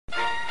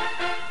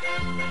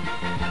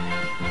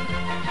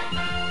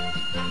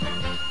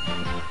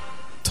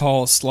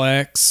tall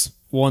slacks,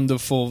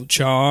 wonderful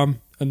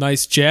charm, a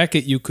nice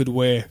jacket you could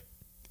wear.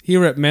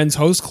 Here at Men's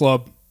Host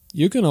Club,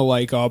 you're going to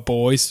like our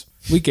boys.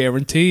 We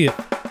guarantee it.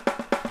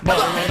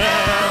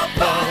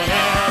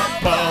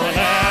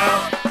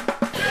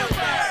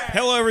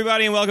 Hello,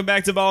 everybody, and welcome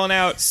back to Ballin'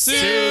 Out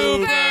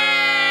Super.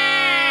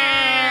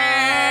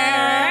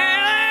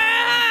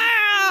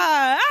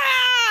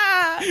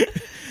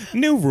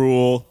 New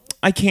rule.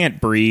 I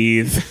can't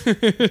breathe.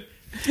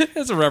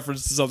 That's a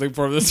reference to something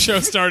before this show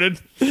started.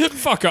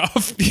 Fuck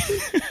off.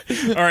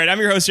 All right, I'm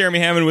your host, Jeremy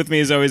Hammond. With me,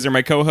 as always, are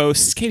my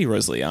co-hosts, Katie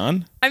Rose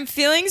Leon. I'm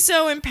feeling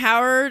so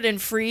empowered and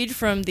freed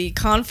from the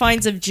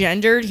confines of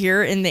gendered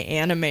here in the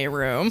anime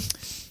room.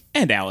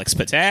 And Alex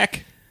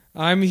Patak.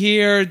 I'm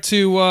here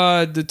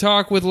to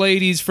talk with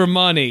ladies for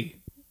money.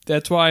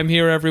 That's why I'm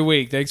here every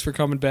week. Thanks for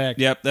coming back.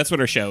 Yep, that's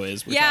what our show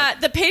is. The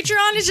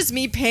Patreon is just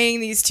me paying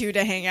these two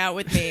to hang out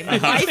with me. My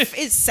wife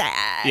is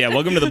sad. Yeah,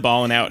 welcome to the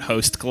Ballin' Out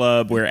Host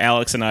Club, where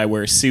Alex and I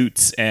wear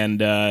suits and...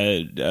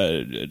 That's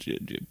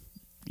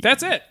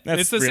it.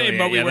 It's the really same,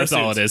 but we wear that's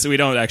suits. all it is. We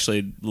don't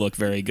actually look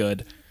very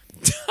good.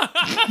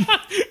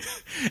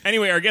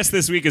 Anyway, our guest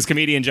this week is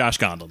comedian Josh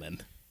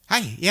Gondelman.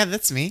 Hi, yeah,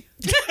 that's me.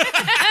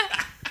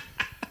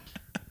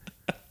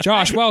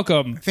 Josh,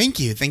 welcome. Thank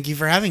you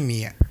for having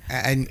me,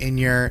 and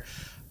your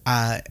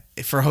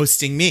for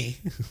hosting me.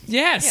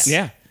 Yes.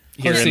 Yeah.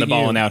 Here in Hosting the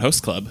Ballin' you. Out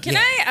Host Club. Can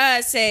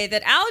I say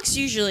that Alex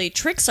usually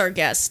tricks our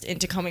guests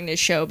into coming to the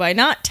show by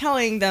not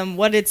telling them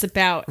what it's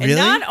about. Really? And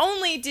not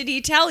only did he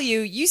tell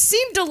you, you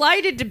seem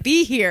delighted to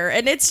be here,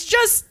 and it's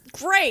just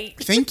great.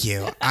 Thank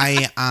you.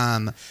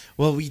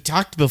 Well, we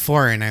talked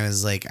before, and I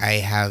was like, I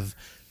have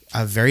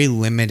a very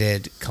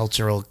limited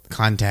cultural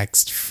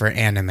context for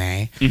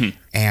anime,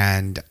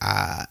 and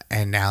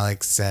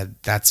Alex said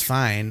that's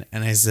fine,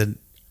 and I said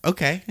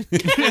okay.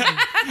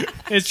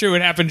 It's true.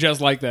 It happened just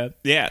like that.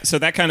 Yeah, so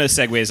that kind of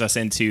segues us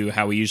into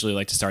how we usually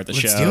like to start the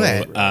Let's show. do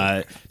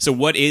it. So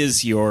what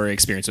is your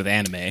experience with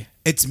anime?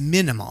 It's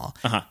minimal.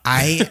 Uh-huh.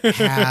 I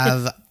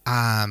have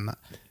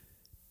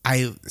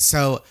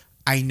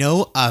I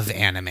know of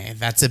anime.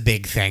 That's a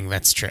big thing.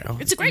 That's true.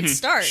 It's a great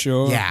start.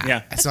 Sure.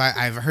 Yeah. So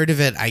I've heard of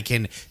it. I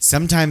can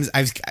sometimes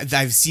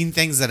I've seen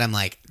things that I'm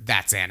like,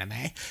 that's anime,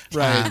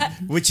 Right.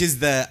 which is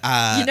the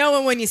You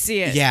know it when you see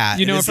it. yeah.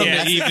 You know it it's-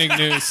 from the evening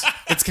news.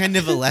 It's kind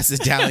of a less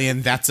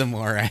Italian. That's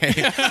amore.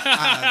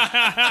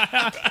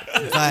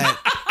 But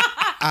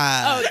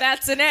Oh,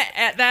 that's an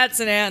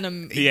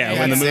anime. Yeah, That's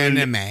when the moon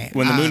anime.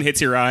 when the moon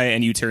hits your eye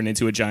and you turn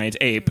into a giant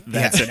ape,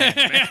 that's an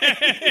anime.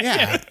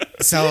 yeah.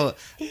 So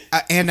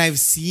and I've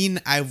seen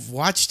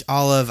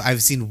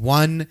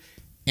one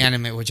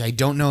anime which I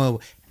don't know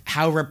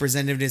how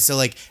representative it is. So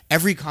like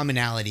every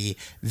commonality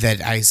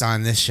that I saw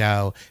in this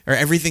show, or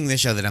everything in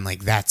this show that I'm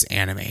like, that's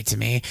anime to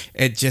me,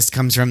 it just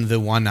comes from the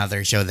one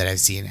other show that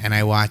I've seen. And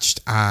I watched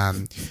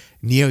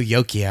Neo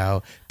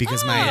Yokio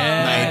because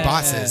my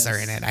bosses are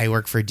in it. I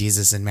work for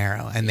Jesus and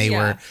Marrow, and they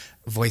were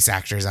voice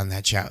actors on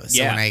that show.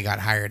 So when I got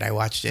hired, I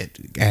watched it,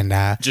 and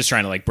Just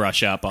trying to like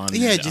brush up on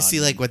just see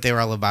like what they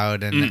were all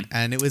about,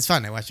 and it was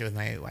fun. I watched it with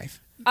my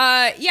wife.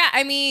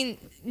 I mean,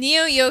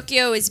 Neo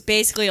Yokio is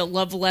basically a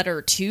love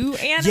letter to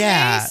anime.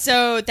 Yeah.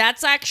 So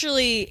that's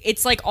actually,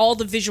 it's like all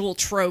the visual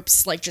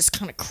tropes, like just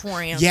kind of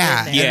crammed in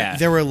there. Yeah.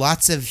 There were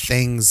lots of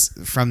things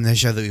from the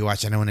show that we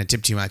watched. I don't want to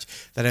tip too much.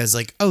 That I was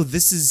like, oh,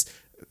 this is.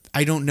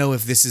 I don't know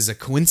if this is a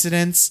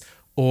coincidence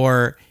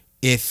or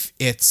if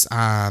it's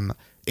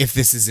if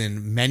this is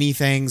in many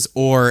things,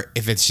 or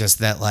if it's just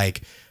that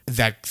like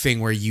that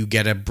thing where you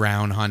get a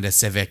brown Honda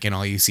Civic and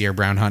all you see are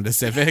brown Honda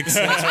Civics.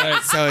 That's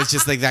right. So it's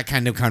just like that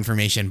kind of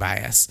confirmation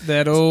bias.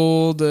 That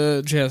old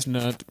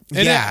chestnut.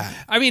 And Yeah.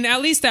 I mean, at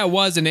least that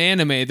was an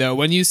anime, though.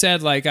 When you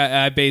said, like,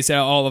 I base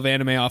all of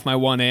anime off my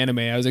one anime,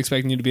 I was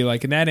expecting you to be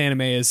like, and that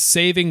anime is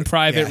Saving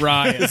Private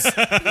Ryan,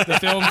 the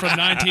film from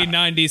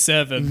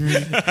 1997.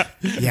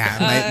 Yeah,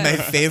 my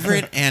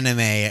favorite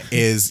anime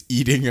is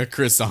eating a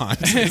croissant.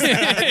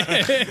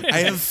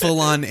 I have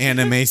full-on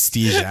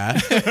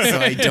anime-sthesia, so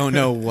I don't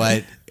know what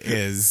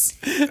is.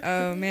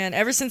 Oh, man.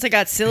 Ever since I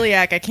got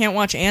celiac, I can't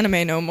watch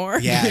anime no more.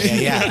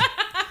 Yeah.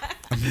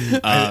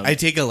 I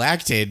take a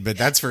Lactaid, but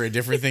that's for a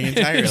different thing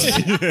entirely.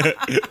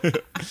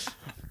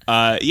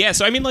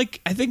 So I mean,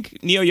 like, I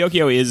think Neo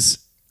Yokio is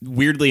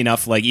weirdly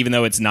enough, like, even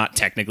though it's not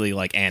technically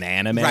like an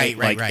anime, Right,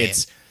 like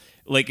it's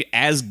like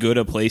as good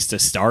a place to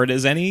start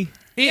as any.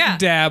 It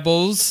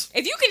dabbles.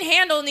 If you can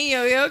handle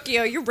Neo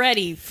Yokio, you're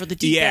ready for the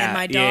deep end,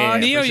 my yeah,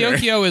 dog. Neo for sure.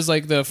 Yokio is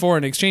like the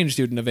foreign exchange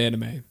student of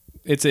anime.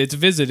 It's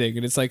visiting,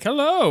 and it's like,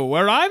 hello,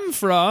 where I'm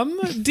from,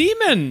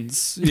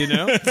 demons, you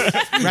know?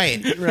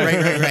 Right.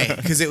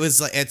 Because it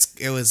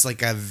was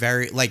like a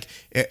very like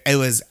it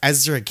was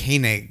Ezra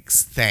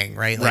Koenig's thing,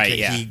 right? Like Right,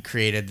 yeah. He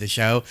created the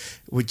show,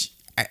 which,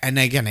 and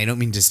again, I don't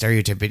mean to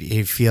stereotype, but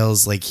it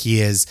feels like he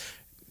is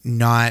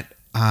not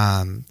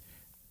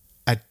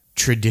a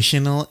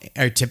traditional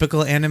or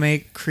typical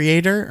anime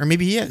creator, or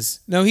maybe he is.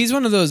 No, he's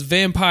one of those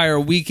Vampire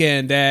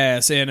Weekend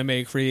ass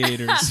anime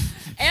creators.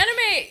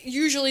 Anime,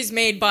 usually is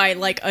made by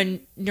like a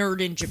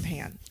nerd in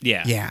Japan.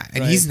 Yeah. Yeah,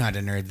 and Right. he's not a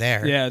nerd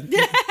there. Yeah.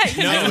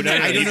 No, I don't know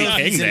he's a if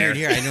king he's a there. nerd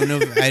here.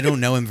 I don't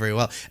know him very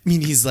well. I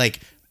mean, he's like,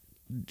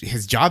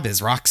 his job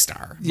is rock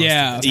star. most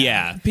Yeah. of the time.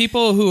 Yeah.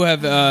 People who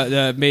have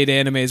made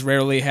animes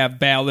rarely have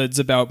ballads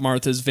about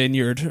Martha's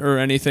Vineyard or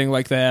anything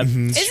like that.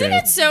 Isn't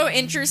it so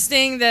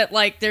interesting that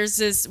like there's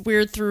this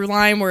weird through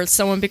line where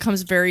someone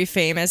becomes very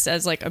famous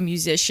as like a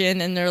musician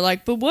and they're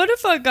like, but what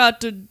if I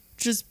got to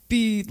just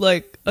be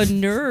like a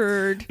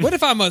nerd? What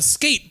if I'm a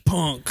skate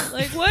punk?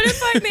 Like, what if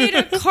I made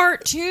a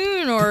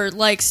cartoon or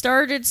like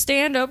started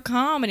stand-up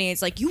comedy?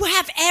 It's like, you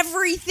have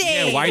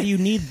everything. Yeah, why do you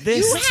need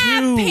this You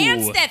have too?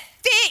 pants that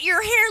fit.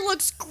 Your hair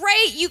looks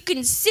great. You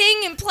can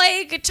sing and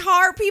play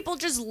guitar. People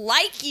just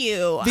like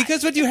you.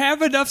 Because when you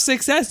have enough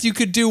success, you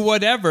could do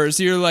whatever.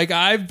 So you're like,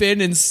 I've been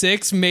in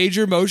 6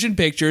 major motion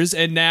pictures,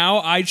 and now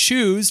I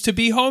choose to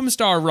be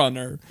Homestar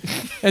Runner,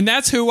 and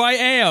that's who I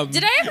am.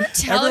 Did I ever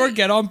tell Everyone you?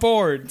 get on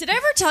board. Did I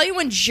ever tell you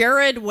when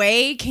Jared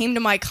Way came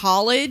to my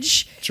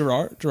college?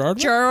 Gerard?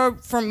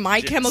 Jared from My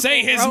Chemical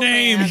Say his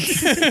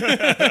Romance.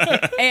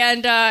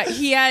 And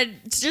he had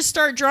just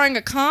started drawing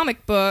a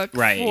comic book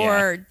Right,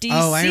 for DC.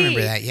 Oh, I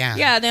remember that, yeah.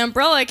 Yeah, the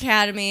Umbrella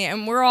Academy,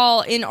 and we're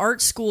all in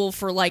art school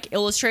for like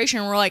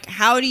illustration. We're like,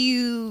 how do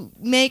you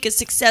make a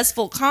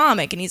successful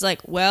comic? And he's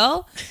like,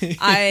 well,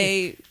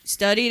 I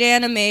studied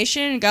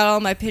animation and got all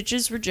my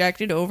pitches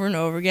rejected over and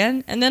over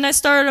again. And then I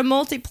started a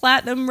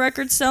multi-platinum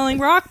record-selling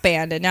rock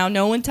band, and now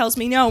no one tells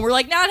me no. We're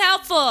like, not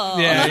helpful.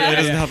 Yeah. It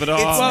doesn't help at all.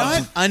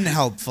 It's not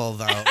unhelpful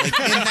though. Like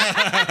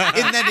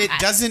in that it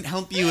doesn't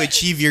help you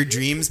achieve your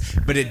dreams,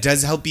 but it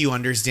does help you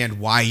understand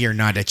why you're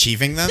not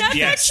achieving them. That's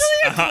Yes.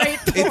 actually a great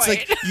point. It's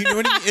like, you know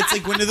what I mean? It's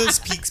like one of those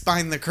peeks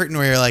behind the curtain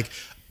where you're like,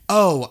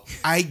 oh,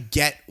 I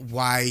get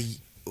why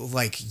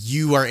like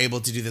you are able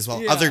to do this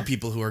while Yeah. other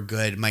people who are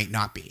good might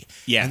not be.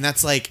 Yeah. And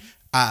that's like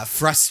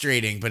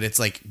frustrating, but it's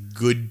like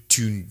good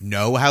to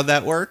know how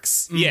that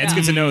works. Yeah, it's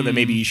good to know that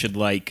maybe you should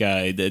like,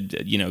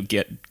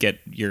 get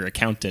your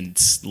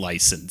accountant's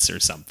license or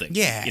something.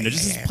 Yeah.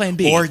 just yeah. as plan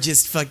B. Or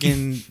just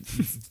fucking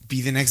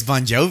be the next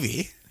Bon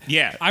Jovi.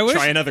 yeah, I wish-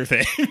 try another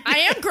thing.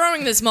 I am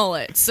growing this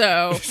mullet,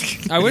 so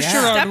I wish Yeah.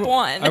 Gerard. Step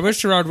one. I wish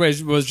Gerard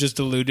was just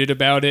deluded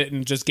about it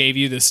and just gave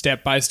you the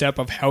step by step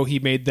of how he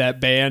made that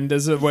band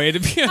as a way to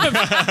be.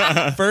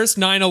 First,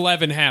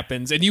 9/11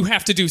 happens, and you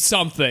have to do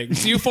something.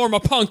 So you form a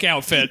punk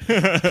outfit.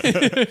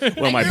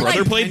 Well, my you're brother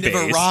like played Kind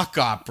of a bass. rock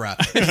opera.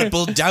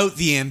 People doubt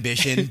the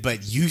ambition,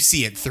 but you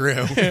see it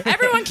through.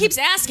 everyone keeps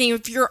asking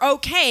if you're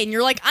okay, and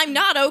you're like, I'm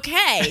not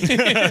okay.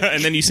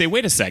 And then you say,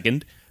 wait a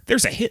second,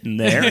 there's a hit in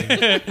there.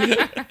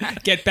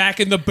 Get back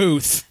in the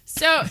booth.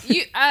 So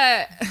you,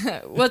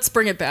 let's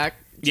bring it back.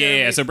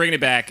 Yeah. So bringing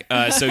it back.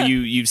 So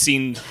you've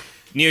seen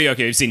Neo Yokio.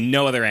 You've seen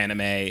no other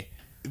anime.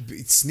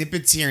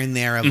 Snippets here and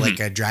there of like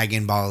a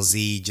Dragon Ball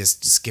Z,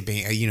 just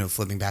skipping,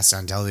 flipping past it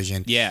on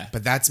television. Yeah.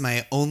 But that's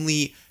my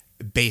only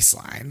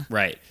baseline.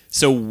 Right.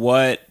 So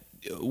what?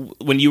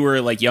 When you were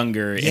like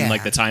younger, in Yeah.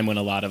 like the time when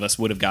a lot of us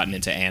would have gotten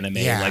into anime,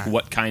 Yeah. like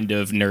what kind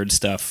of nerd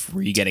stuff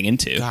were you getting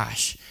into?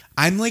 Gosh,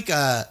 I'm like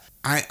a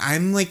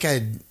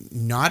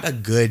not a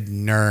good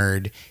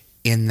nerd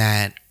in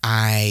that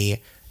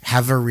I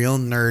have a real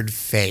nerd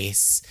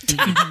face,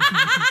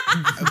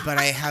 but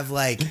I have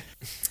like.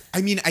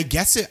 I mean, I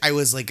guess I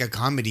was like a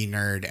comedy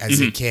nerd as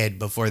a kid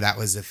before that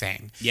was a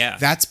thing. Yeah.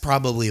 That's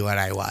probably what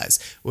I was.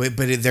 But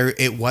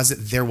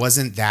there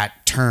wasn't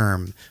that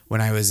term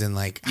when I was in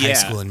like high Yeah.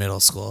 school and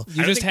middle school.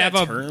 You I don't just think have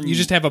that a term- you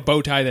just have a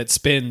bow tie that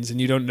spins, and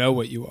you don't know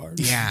what you are.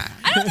 Yeah.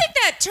 I don't think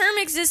that term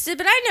existed,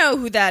 but I know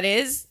who that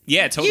is.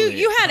 Yeah, totally.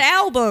 You had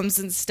albums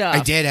and stuff.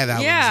 I did have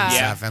albums Yeah. and Yeah.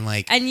 stuff and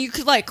like And you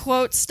could like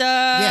quote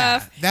stuff.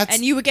 Yeah, that's-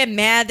 and you would get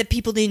mad that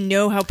people didn't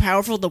know how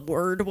powerful the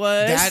word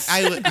was. that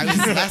I was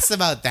less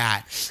about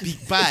that,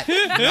 but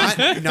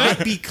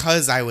not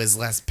because I was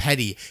less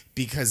petty,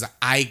 because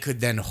I could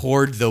then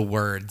hoard the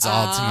words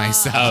all to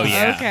myself. Oh,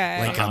 yeah.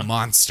 Okay. Like a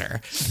monster,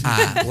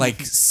 like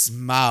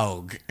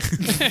Smaug.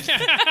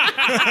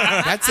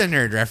 That's a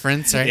nerd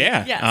reference, right?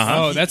 Yeah. Yes. Uh-huh.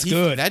 Oh, that's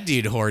good. That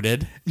dude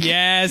hoarded.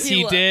 Yes, He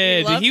he lo-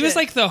 did. he loved He was it.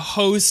 like the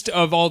host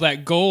of all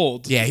that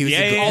gold. Yeah, he was Yeah,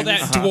 a yeah, gold, all that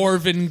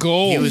dwarven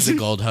gold. he was a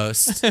gold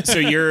host. So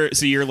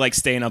you're like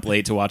staying up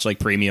late to watch like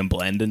Premium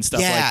Blend and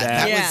stuff Yeah, like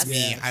that. Yeah.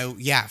 was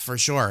me. Yeah, for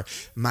sure.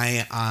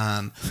 My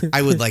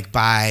I would like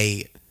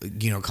buy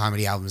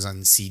comedy albums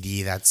on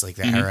CD. That's like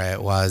the era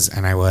it was,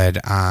 and I would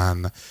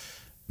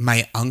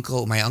my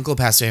uncle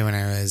passed away when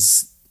I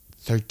was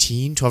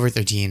 12 or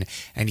 13,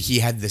 and he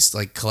had this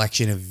like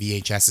collection of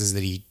VHSs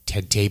that he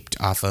had taped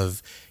off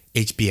of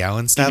HBO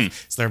and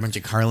stuff. So there were a bunch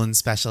of Carlin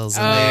specials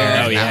in there.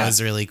 Oh, And yeah. That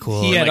was really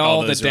cool. He had like all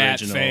all the those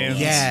Dat original- fans.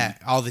 yeah,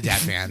 all the Dat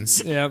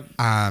fans. Yep.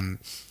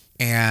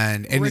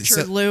 And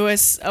Richard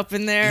Lewis up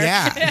in there.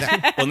 yeah,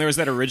 that- Well, and there was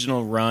that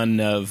original run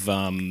of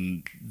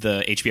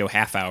the HBO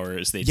half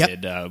hours they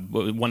Yep. did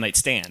One Night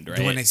Stand, right?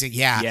 the one I said,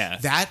 yeah, Yeah.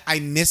 that I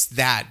missed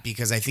that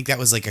because I think that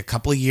was like a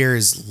couple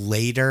years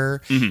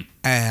later.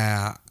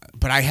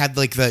 but I had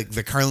like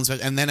the Carlin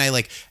special, and then I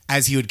like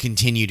as he would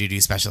continue to do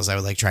specials, I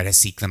would like try to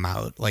seek them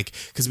out, like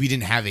because we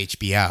didn't have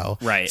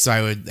HBO, Right. So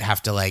I would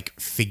have to like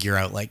figure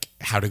out like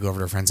how to go over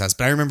to a friend's house.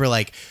 But I remember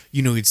like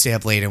we'd stay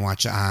up late and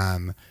watch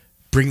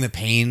Bring the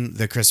Pain,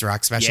 the Chris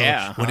Rock special,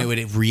 when it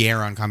would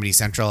re-air on Comedy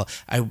Central.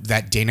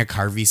 That Dana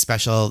Carvey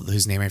special,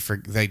 whose name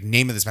the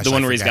name of the special, The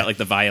one where he's got like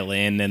the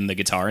violin and the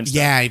guitar and stuff.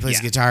 Yeah, he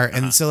plays guitar,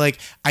 and so like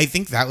I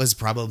think that was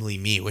probably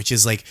me, which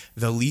is like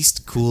the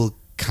least cool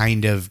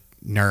kind of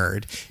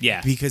nerd.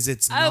 Yeah. because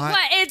it's not. But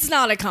it's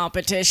not a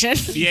competition.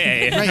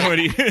 Yeah. Right. What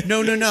do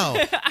you- No.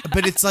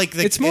 But it's like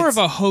It's more of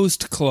a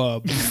host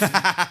club.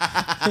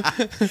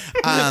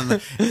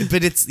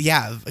 But it's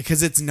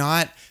because it's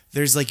not.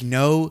 There's like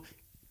no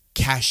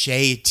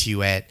cachet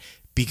to it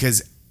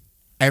because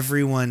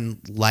everyone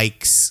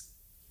likes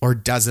or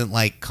doesn't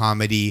like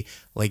comedy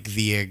like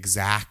the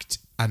exact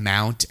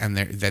amount and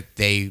that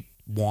they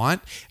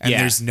want, and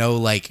there's no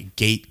like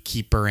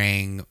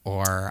gatekeepering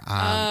or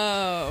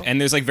and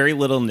there's like very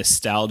little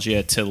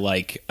nostalgia to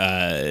like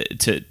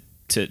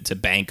to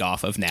bank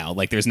off of now.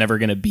 Like there's never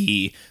gonna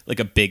be like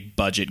a big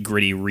budget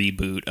gritty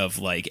reboot of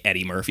like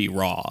Eddie Murphy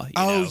Raw. You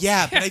know?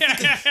 Yeah, but I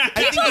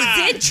think People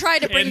did try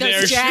to bring And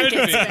there those should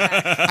jackets be.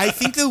 back. I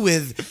think that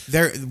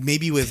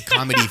with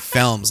comedy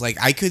films, like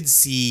I could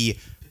see.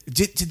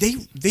 Did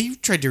they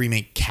tried to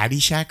remake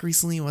Caddyshack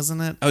recently,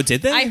 wasn't it? Oh,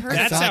 did they? I heard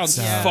That thought sounds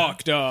so.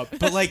 fucked up.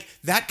 But like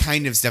that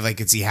kind of stuff I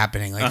could see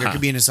happening. Like there could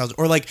be a nostalgia,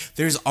 or like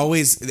there's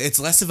always, it's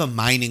less of a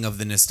mining of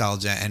the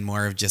nostalgia and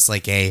more of just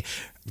like a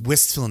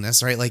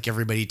wistfulness, right? Like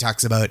everybody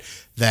talks about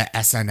the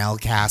SNL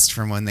cast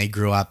from when they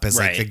grew up as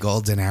like Right. the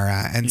golden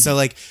era. And so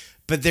like,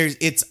 but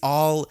it's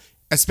all,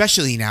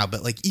 especially now,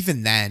 but like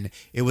even then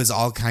it was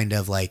all kind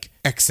of like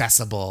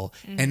accessible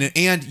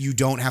and you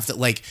don't have to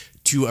like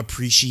to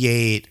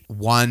appreciate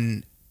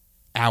 1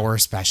 hour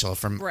special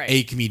from Right.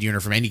 a comedian or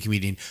from any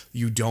comedian.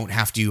 You don't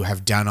have to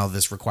have done all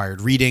this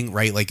required reading,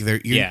 right? Like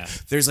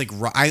there's like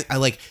I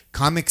like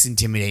comics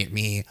intimidate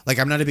me. Like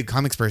I'm not a big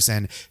comics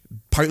person,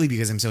 partly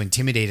because I'm so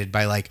intimidated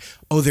by like,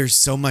 oh, there's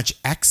so much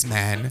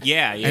X-Men.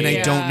 Yeah, and I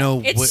yeah. don't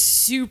know It's what.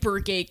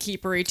 super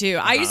gatekeepery too.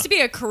 I used to be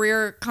a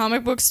career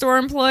comic book store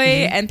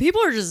employee, and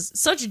people are just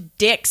such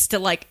dicks to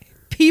like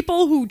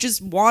people who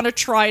just want to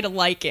try to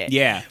like it.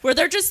 Yeah. Where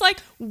they're just like,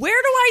 where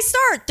do I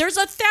start? There's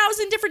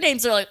 1,000 different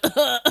names. They're like,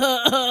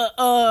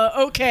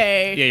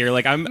 okay. Yeah, you're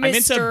like I'm into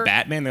Mr.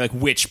 Batman. They're like,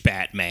 which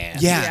Batman?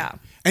 Yeah. Yeah.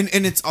 And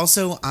it's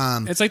also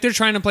It's like they're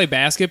trying to play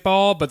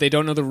basketball, but they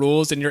don't know the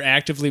rules, and you're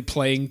actively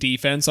playing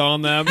defense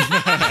on them.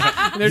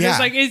 And they're just Yeah.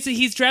 like,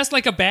 he's dressed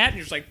like a bat, and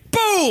you're just like,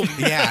 boom!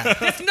 yeah.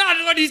 That's not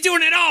what he's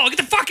doing at all. Get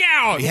the fuck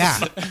out! Yeah.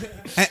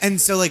 And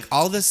so like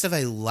all the stuff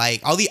I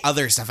like, all the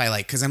other stuff I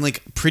like, because I'm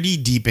like pretty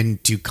deep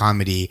into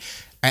comedy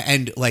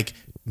and like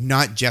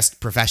not just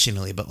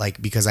professionally, but like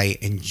because I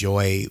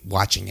enjoy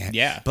watching it.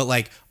 Yeah. But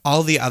like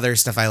all the other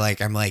stuff I like,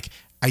 I'm like,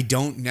 I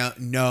don't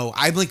know.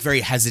 I'm like very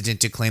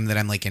hesitant to claim that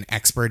I'm like an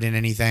expert in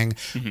anything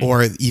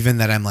or even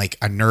that I'm like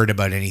a nerd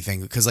about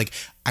anything because like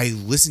I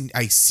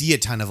see a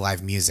ton of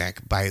live music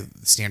by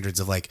standards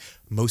of like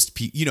most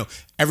people,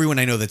 everyone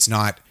I know that's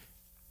not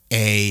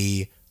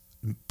a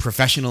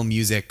professional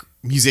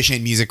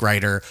musician, music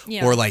writer,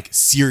 Yeah. or like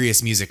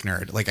serious music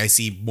nerd. Like I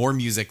see more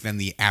music than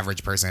the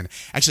average person.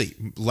 Actually,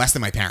 less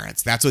than my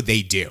parents. That's what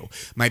they do.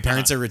 My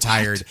parents are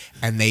retired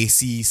and they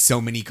see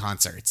so many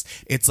concerts.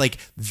 It's like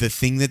the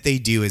thing that they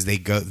do is they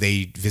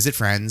visit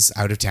friends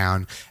out of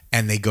town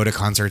and they go to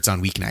concerts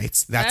on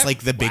weeknights. That's Oh, like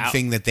the big wow.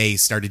 thing that they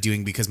started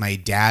doing because my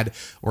dad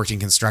worked in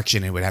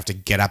construction and would have to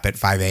get up at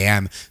 5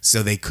 a.m.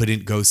 So they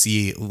couldn't go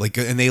see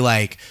and they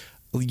like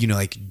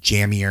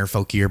jammier,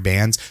 folkier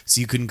bands.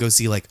 So you couldn't go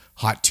see like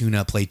Hot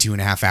Tuna play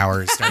 2.5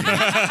 hours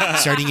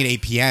starting at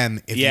 8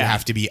 p.m. if you Yeah.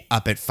 have to be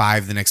up at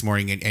 5 the next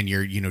morning and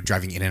you're,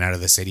 driving in and out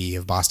of the city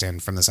of Boston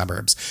from the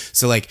suburbs.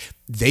 So like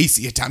they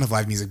see a ton of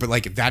live music, but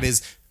like that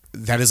is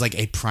like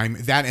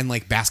that and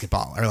like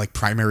basketball are like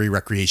primary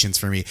recreations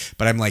for me.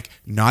 But I'm like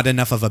not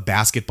enough of a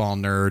basketball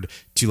nerd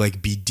to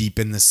like be deep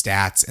in the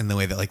stats in the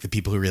way that like the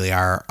people who really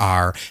are.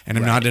 And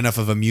I'm not enough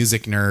of a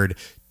music nerd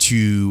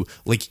to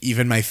like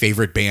even my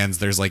favorite bands.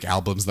 There's like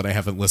albums that I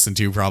haven't listened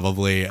to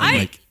probably.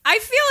 And I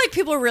feel like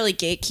people are really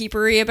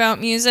gatekeepery about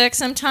music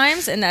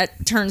sometimes, and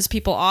that turns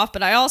people off.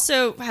 But I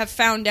also have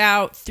found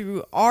out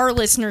through our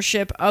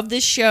listenership of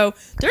this show,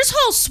 there's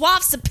whole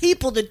swaths of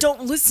people that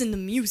don't listen to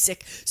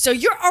music. So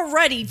you're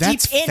already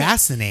that's deep in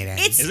fascinating.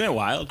 it. Isn't it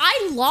wild?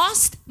 I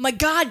lost my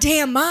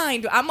goddamn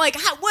mind. I'm like,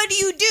 what do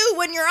you do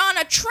when you're on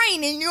a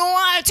train and you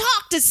want to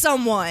talk to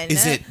someone?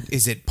 Is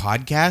it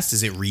podcast?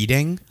 Is it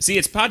reading? See,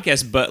 it's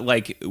podcast, but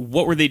like,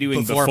 what were they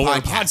doing Before before,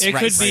 podcast. It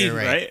Right, could be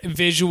right?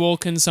 visual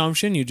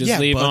consumption. You just Yeah,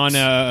 leave books. on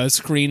a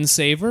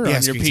screensaver Yeah,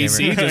 on your screensaver.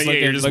 PC. Just Yeah, look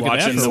you're at, just look at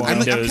watching that for the a while. I'm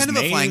Windows kind of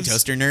a flying maze.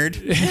 toaster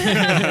nerd.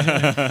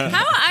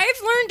 How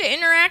I've learned to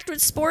interact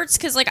with sports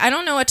because, like, I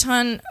don't know a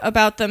ton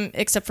about them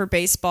except for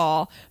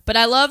baseball, but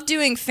I love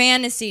doing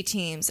fantasy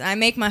teams. I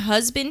make my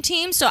husband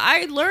team. So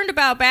I learned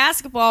about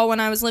basketball when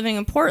I was living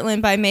in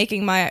Portland by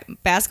making my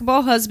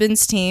basketball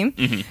husband's team,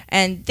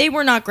 and they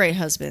were not great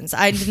husbands.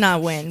 I did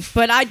not win,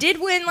 but I did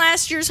win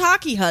last year's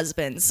hockey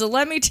husband. So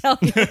let me tell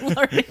you,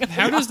 learning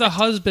How does the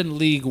husband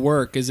league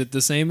work? Is it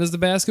the same as the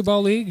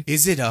basketball league?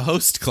 Is it a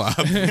host club?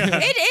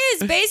 it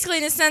is basically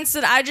in the sense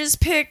that I just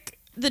pick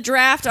the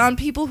draft on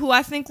people who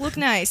I think look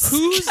nice.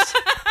 Who's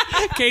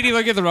Katie?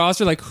 Look at the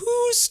roster. Like,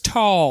 who's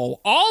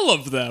tall? All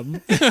of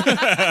them. Some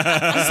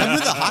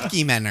of the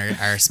hockey men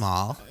are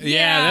small.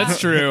 Yeah, that's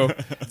true.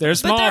 They're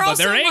small, but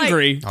also, they're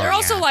angry. Like, they're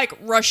also like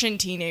Russian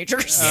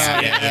teenagers.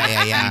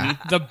 Yeah.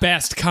 The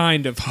best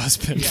kind of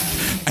husband. I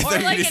thought you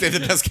were like going to say the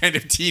best kind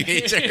of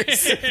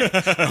teenagers.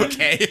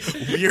 Okay,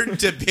 weird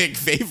to pick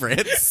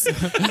favorites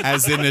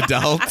as an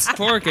adult.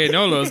 Porque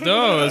no los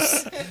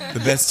dos.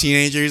 The best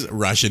teenagers,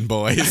 Russian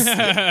boys.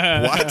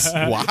 What?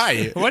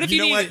 Why? What if you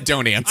know need- what?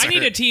 Don't answer. I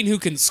need a teen who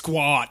can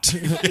squat.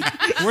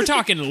 We're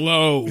talking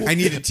low. I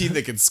need a team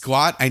that can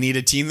squat. I need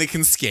a team that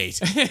can skate.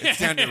 It's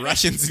down to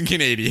Russians and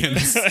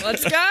Canadians.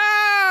 Let's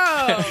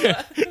go.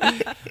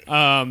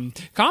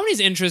 Comedy's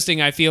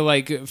interesting, I feel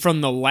like,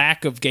 from the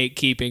lack of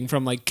gatekeeping,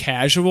 from like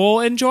casual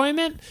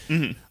enjoyment.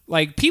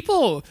 Like,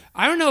 people,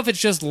 I don't know if it's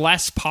just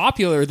less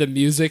popular than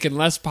music and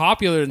less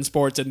popular than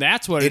sports, and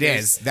that's what It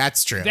is.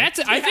 That's true.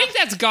 I think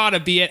that's gotta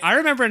be it. I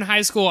remember in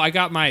high school, I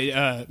got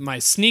my my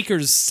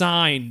sneakers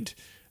signed.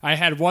 I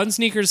had one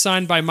sneaker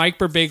signed by Mike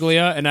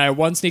Birbiglia, and I had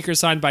one sneaker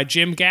signed by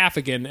Jim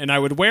Gaffigan, and I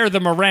would wear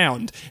them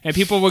around. And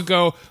people would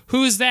go,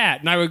 "Who's that?"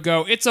 And I would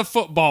go, "It's a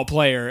football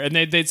player." And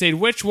they'd say,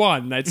 "Which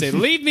one?" And I'd say,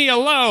 "Leave me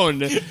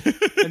alone."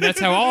 And that's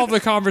how all of the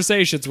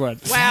conversations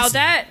went. Wow,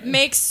 that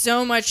makes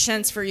so much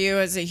sense for you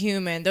as a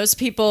human. Those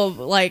people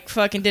like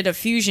fucking did a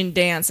fusion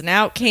dance, and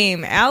out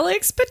came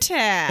Alex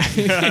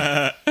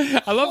Patak.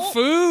 I love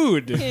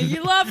food.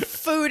 You love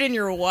food and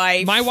your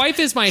wife. My wife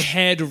is my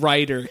head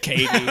writer,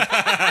 Katie.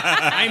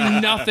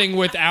 I'm nothing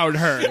without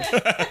her.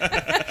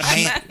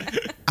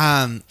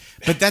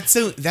 But that's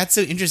so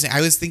interesting.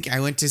 I was thinking. I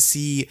went to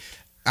see.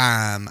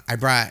 I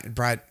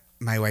brought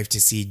my wife to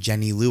see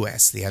Jenny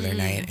Lewis the other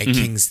night at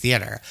King's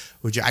Theater,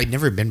 which I'd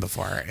never been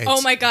before. It's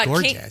oh my god,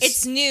 gorgeous.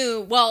 It's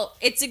new. Well,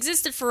 it's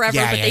existed forever,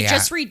 Yeah, but yeah, they yeah.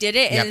 just redid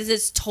it, and Yep. it's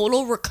this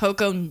total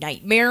Rococo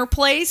nightmare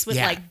place with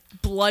Yeah. like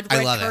blood I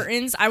red love it.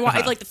 curtains. I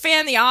want like the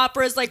Fan the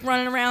Opera's like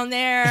running around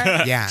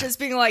there, Yeah. just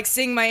being like,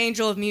 "Sing my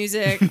angel of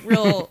music."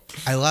 Real.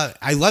 I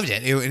loved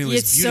it. And it was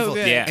It's so beautiful.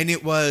 good. Yeah. And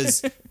it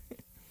was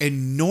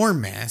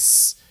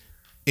enormous.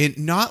 It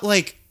not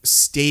like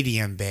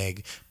stadium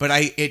big, but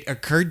it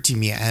occurred to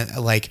me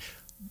like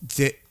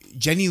that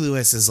Jenny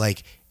Lewis is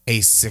like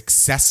a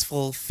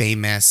successful,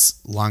 famous,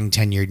 long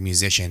tenured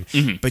musician,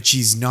 but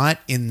she's not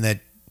in the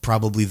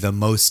probably the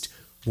most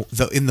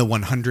in the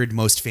 100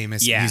 most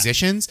famous Yeah.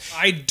 musicians.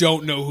 I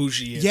don't know who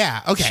she is.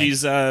 Yeah, okay.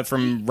 She's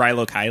from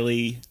Rilo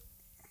Kiley.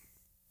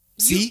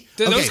 See,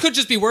 Those Okay. could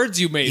just be words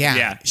you made. Yeah.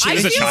 Yeah, she I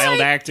was a feel child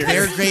like- actor.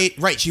 They're great.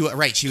 Right.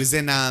 She was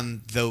in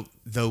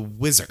the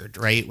Wizard,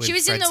 right? with She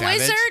was in Fred The Savage.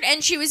 Wizard,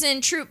 and she was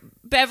in Troop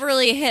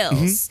Beverly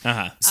Hills.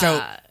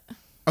 So,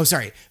 oh,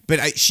 sorry,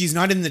 but she's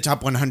not in the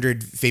top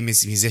 100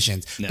 famous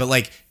musicians. No. But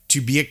like to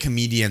be a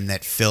comedian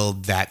that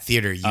filled that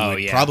theater, you would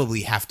yeah.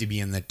 probably have to be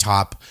in the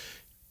top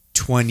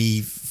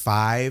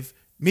 25,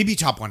 maybe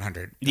top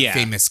 100 Yeah.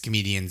 famous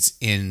comedians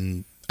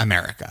in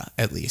America,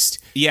 at least.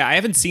 Yeah, I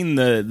haven't seen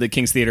the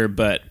King's Theater,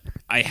 but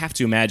I have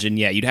to imagine,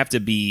 you'd have to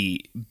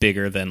be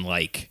bigger than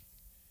like.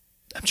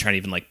 I'm trying to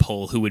even like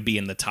pull who would be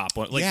in the top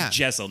one, like Yeah.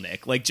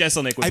 Jesselnick. Like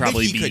Jesselnick would I bet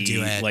probably he be could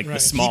do it. like Right. the He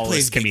plays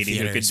smallest big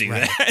comedian who could theaters, do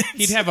right. that.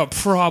 He'd have a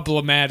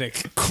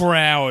problematic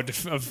crowd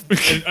of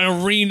an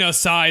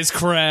arena-sized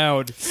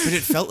crowd. But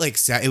it felt like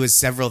it was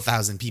several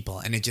thousand people,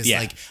 and it just Yeah.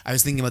 like I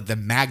was thinking about the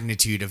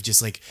magnitude of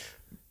just like,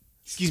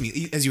 excuse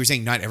me, as you were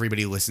saying, not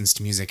everybody listens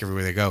to music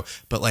everywhere they go,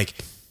 but like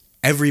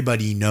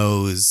everybody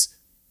knows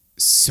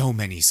so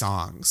many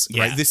songs,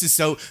 Yeah. right? This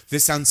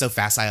sounds so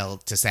facile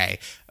to say,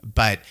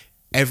 but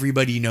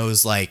everybody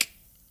knows like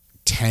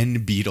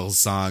 10 Beatles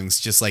songs.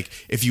 Just like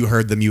if you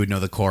heard them, you would know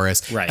the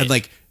chorus, Right. And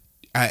like,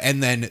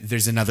 and then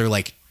there's another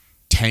like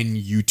 10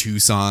 U2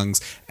 songs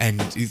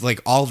and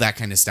like all that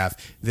kind of stuff,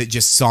 that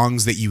just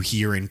songs that you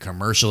hear in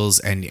commercials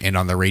and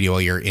on the radio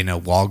while you're in a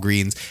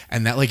Walgreens,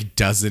 and that like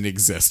doesn't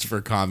exist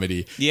for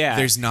comedy. Yeah.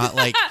 There's not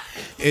like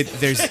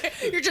there's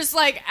You're just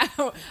like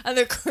out on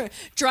the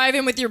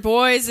driving with your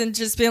boys and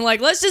just being like,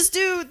 let's just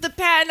do the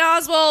Patton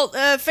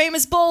Oswalt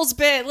famous Bulls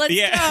bit. Let's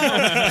Yeah. go.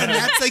 and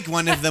that's like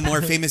one of the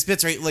more famous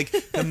bits, right? Like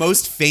the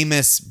most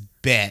famous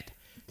bit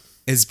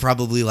is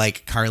probably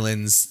like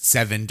Carlin's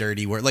 7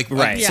 Dirty Words. Like,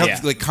 Right, yeah.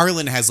 like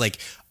Carlin has like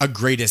a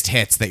greatest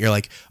hits that you're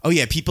like, oh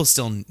yeah, people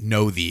still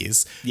know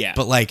these. Yeah.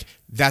 But like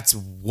that's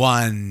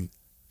one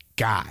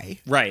guy.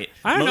 Right.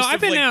 I don't know. Most I've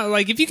of, been like, out,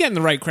 like, if you get in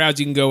the right crowds,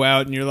 you can go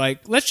out and you're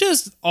like, let's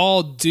just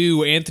all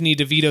do Anthony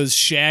DeVito's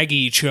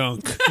Shaggy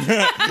chunk.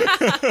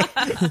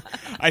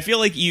 I feel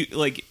like you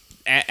like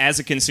as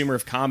a consumer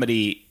of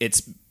comedy,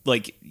 it's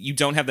like you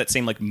don't have that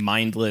same like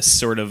mindless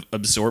sort of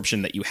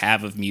absorption that you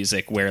have of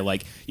music, where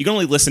like you can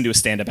only listen to a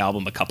stand-up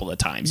album a couple of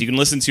times. You can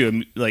listen to a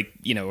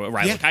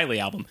Riley Kiley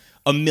album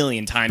a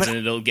million times and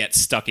it'll get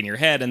stuck in your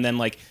head, and then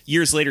like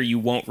years later you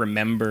won't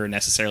remember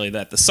necessarily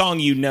that the song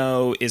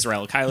is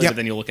Riley Kiley, but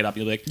then you'll look it up,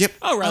 you'll be like,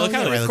 oh, Riley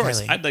Kiley, of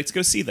course, I'd like to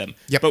go see them.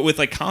 But with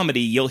like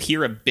comedy, you'll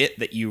hear a bit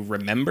that you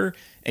remember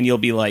and you'll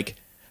be like,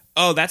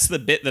 oh, that's the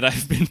bit that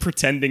I've been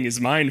pretending is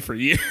mine for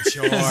years.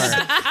 Sure.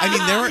 I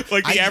mean, there were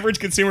like the average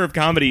consumer of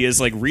comedy is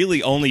like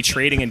really only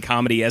trading in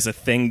comedy as a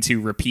thing to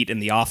repeat in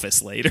the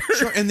office later.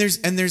 Sure, and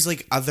there's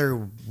like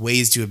other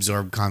ways to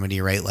absorb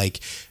comedy, right? Like,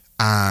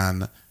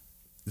 I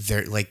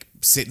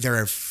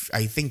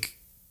think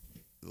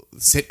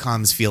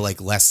sitcoms feel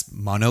like less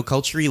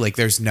monoculture. Like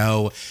there's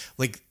no,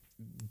 like,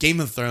 Game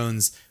of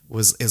Thrones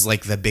is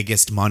like the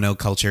biggest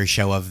monoculture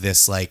show of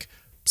this like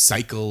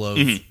cycle of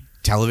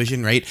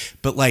television, right?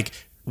 But like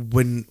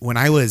when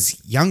I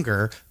was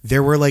younger,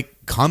 there were like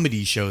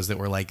comedy shows that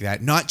were like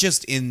that, not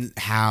just in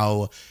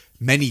how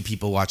many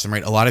people watch them,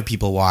 right? A lot of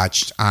people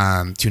watched Two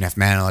and a Half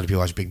Men, a lot of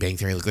people watched Big Bang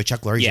Theory. Like the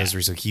Chuck Lorre shows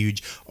were so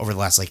huge over the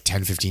last like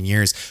 10, 15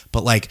 years.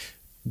 But like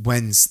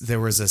when the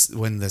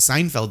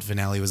Seinfeld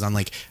finale was on,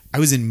 like I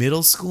was in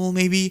middle school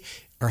maybe,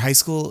 or high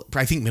school,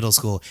 I think middle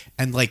school,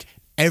 and like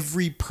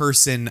every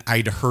person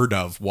I'd heard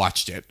of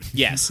watched it.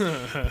 Yes.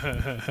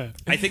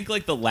 I think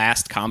like the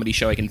last comedy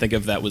show I can think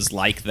of that was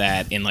like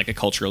that in like a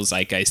cultural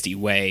zeitgeisty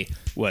way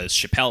was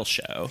Chappelle's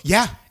Show.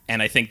 Yeah.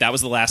 And I think that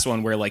was the last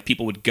one where like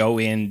people would go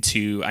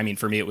into, I mean,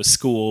 for me it was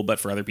school, but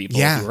for other people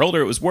who were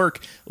older it was work.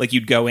 Like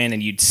you'd go in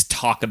and you'd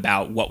talk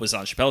about what was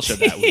on Chappelle's Show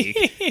that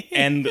week.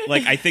 And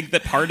like I think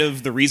that part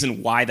of the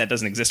reason why that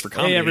doesn't exist for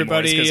comedy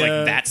anymore is because like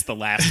that's the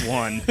last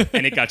one,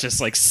 and it got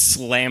just like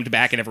slammed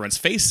back in everyone's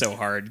face so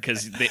hard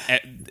because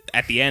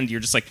at the end you're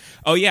just like,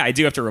 oh yeah, I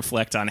do have to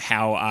reflect on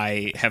how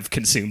I have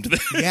consumed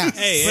this. Yeah.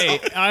 Hey,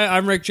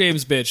 I'm Rick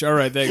James, bitch. All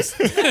right, thanks.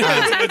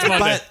 It's Monday.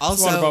 But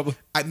also,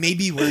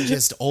 maybe we're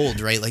just old,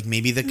 right? Like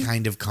maybe the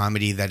kind of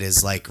comedy that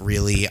is like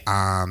really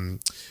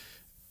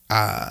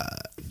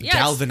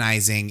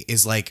galvanizing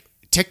is like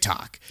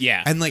TikTok.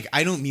 Yeah. And like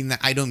I don't mean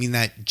that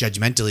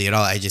judgmentally at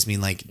all. I just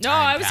mean like No,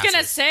 I was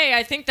gonna say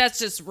I think that's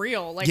just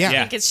real. Like I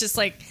think it's just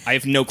like I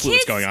have no clue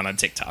what's kids- going on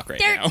TikTok right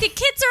now. the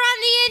kids are on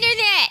the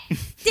internet.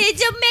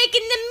 They're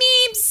making the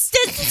memes,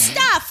 the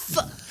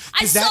stuff.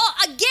 I saw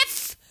a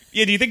GIF.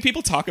 Yeah, do you think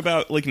people talk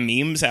about like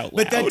memes out loud?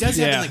 But that does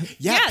happen. Like,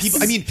 Yes.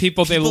 people. I mean,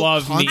 People, they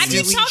love memes. Have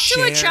you constantly talked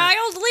to a share-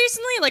 child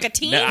recently, like a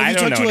teen? No, I Have you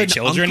don't talked know to any an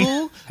children.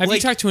 uncle? Have you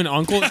Like- talked to an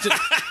uncle?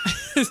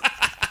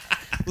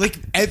 Like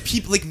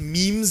people, like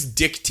memes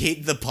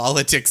dictate the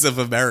politics of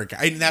America.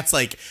 I mean, that's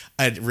like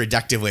a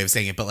reductive way of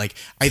saying it, but like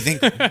I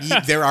think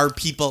there are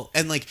people,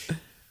 and like,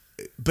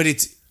 but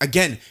it's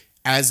again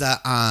as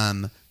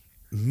a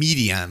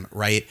medium,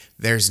 right?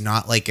 There's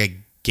not like a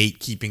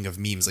gatekeeping of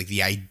memes. Like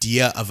the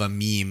idea of a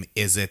meme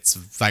is its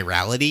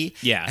virality,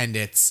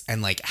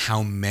 and like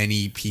how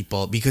many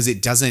people, because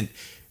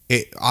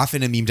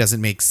often a meme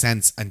doesn't make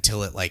sense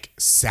until it like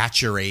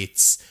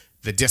saturates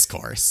the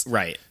discourse.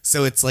 Right.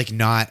 So it's like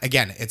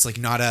it's like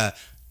not a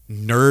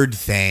nerd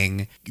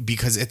thing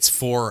because it's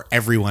for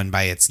everyone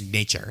by its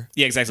nature.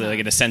 Yeah, exactly. Like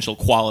an essential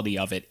quality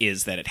of it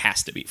is that it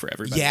has to be for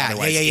everybody. Yeah,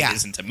 Otherwise yeah. it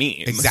isn't a meme.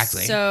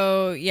 Exactly.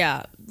 So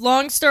yeah,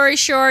 long story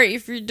short,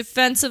 if you're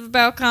defensive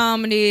about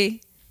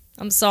comedy,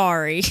 I'm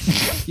sorry.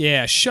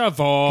 Yeah,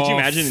 shove off. Could you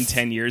imagine in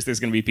 10 years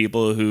there's going to be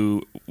people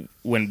who,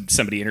 when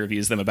somebody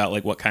interviews them about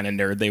like what kind of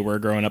nerd they were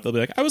growing up, they'll be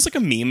like, I was like a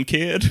meme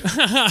kid.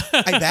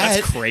 I bet.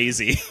 That's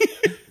crazy.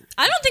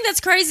 I don't think that's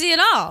crazy at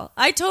all.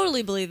 I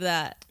totally believe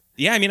that.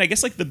 Yeah, I mean, I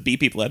guess like the Be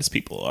People Lettuce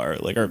people are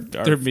like our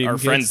meme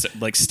friends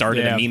like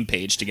started Yeah. a meme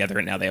page together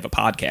and now they have a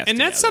podcast. And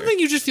that's together. something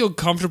you just feel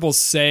comfortable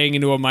saying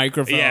into a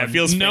microphone. Yeah, it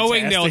feels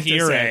knowing they'll fantastic to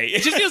hear say. it.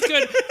 It just feels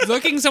good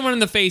looking someone in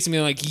the face and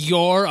being like,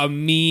 "You're a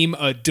meme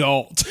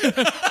adult."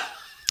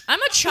 I'm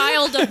a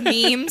child of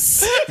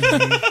memes.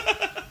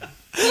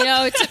 You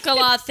know, it took a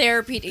lot of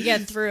therapy to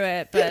get through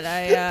it, but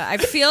I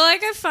feel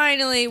like I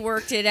finally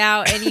worked it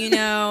out. And you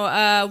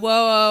know,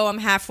 whoa, I'm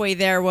halfway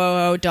there.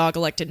 Whoa, dog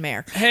elected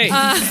mayor. Hey,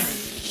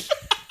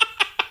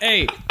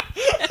 hey,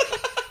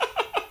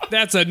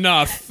 that's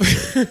enough.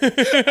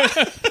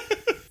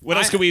 What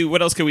else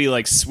could we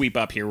like sweep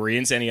up here? Were you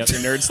into any other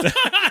nerd stuff?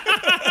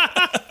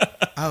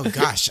 Oh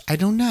gosh, I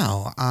don't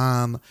know.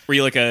 Were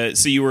you like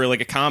you were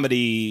a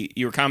comedy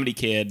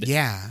kid?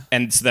 Yeah.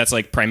 And so that's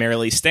like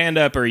primarily stand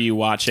up, or are you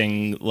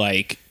watching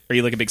like, are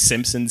you like a big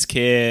Simpsons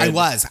kid? I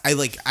was.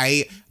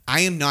 I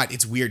am not.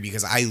 It's weird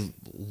because I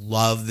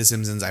love The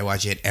Simpsons. I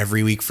watch it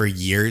every week for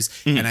years,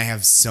 and I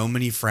have so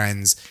many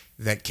friends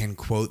that can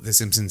quote The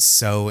Simpsons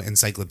so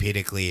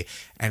encyclopedically,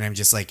 and I'm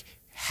just like,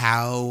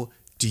 how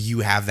do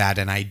you have that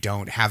and I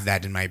don't have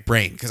that in my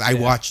brain? Because I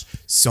watched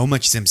so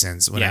much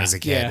Simpsons when I was a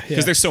kid. Yeah.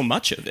 Because there's so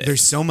much of it.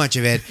 There's so much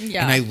of it,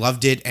 Yeah. and I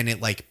loved it, and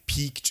it like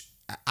peaked.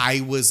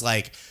 I was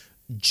like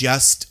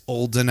just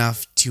old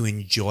enough to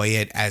enjoy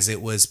it as it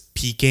was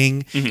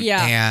peaking,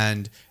 Yeah.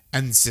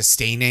 and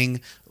sustaining.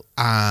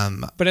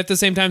 But at the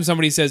same time,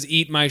 somebody says,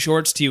 eat my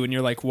shorts to you, and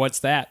you're like, what's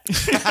that?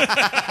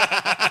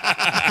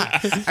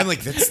 I'm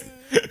like, that's.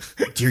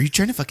 Are you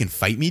trying to fucking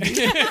fight me,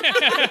 dude?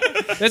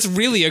 That's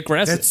really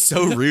aggressive. That's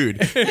so rude.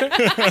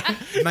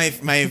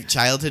 my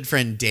childhood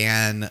friend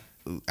Dan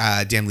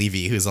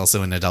Levy, who's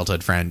also an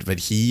adulthood friend,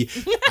 but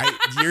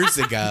years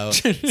ago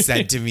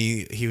said to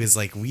me, he was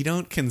like, we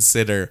don't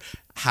consider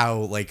how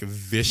like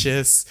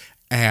vicious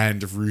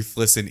and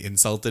ruthless an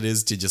insult it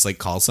is to just like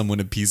call someone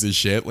a piece of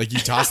shit. Like you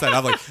toss that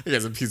up like, that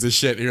guy's a piece of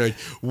shit. And you're like,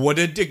 what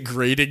a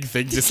degrading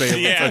thing to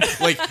say. Yeah.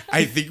 Like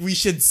I think we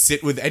should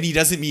sit with, and he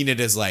doesn't mean it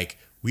as like,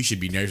 we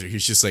should be nicer.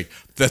 He's just like,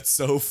 that's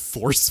so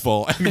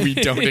forceful and we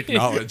don't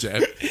acknowledge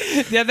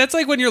it. Yeah, that's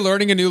like when you're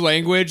learning a new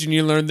language and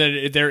you learn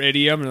their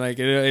idiom. And like,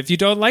 if you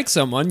don't like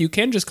someone, you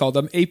can just call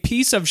them a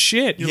piece of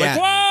shit. You're Yeah.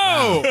 like,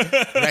 whoa,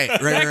 Right.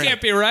 that can't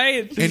be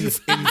right.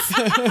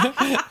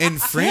 In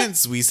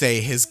France, we say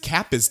his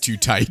cap is too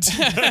tight.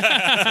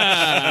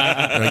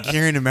 Like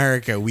here in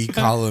America, we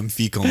call him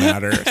fecal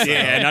matter. So,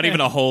 Yeah, not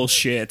even a whole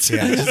shit.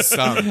 yeah, just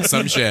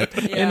some shit.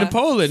 Yeah. In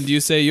Poland, you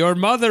say your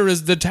mother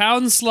is the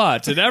town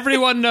slut, and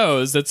everyone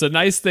knows that's a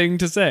nice thing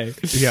to say.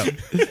 Yeah,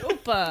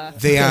 Opa.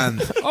 they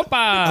Opa!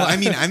 Well, I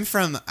mean, I'm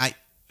from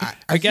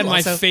Again, my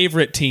also,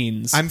 favorite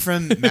teens. I'm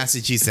from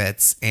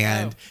Massachusetts,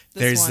 and this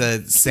there's one.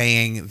 the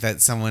saying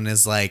that someone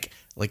is like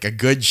a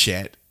good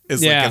shit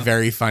is Yeah. like a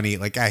very funny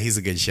he's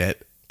a good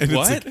shit. And it's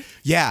What? like,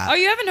 yeah. Oh,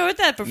 you haven't heard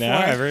that before. No,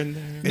 ever.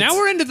 Now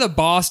we're into the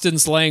Boston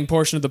slang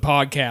portion of the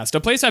podcast, a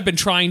place I've been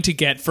trying to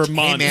get for Hey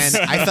months.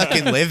 man, I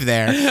fucking live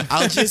there.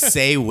 I'll just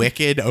say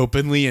wicked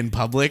openly in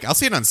public. I'll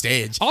say it on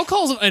stage. I'll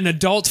call an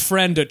adult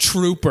friend a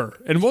trooper,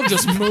 and we'll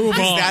just move on.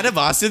 Is that a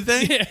Boston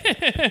thing?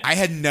 I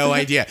had no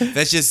idea.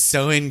 That's just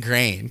so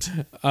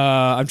ingrained.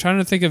 I'm trying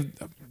to think of.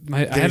 I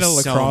had a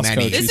There's so lacrosse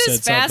many. coach who This said is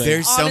fast, something.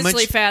 There's so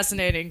honestly much-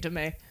 fascinating to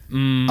me.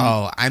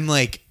 Oh, I'm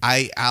like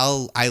I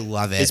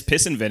love it. Is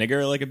piss and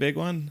vinegar like a big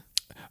one?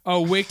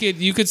 Oh, wicked!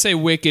 You could say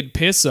wicked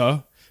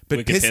pissa. But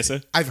Wicked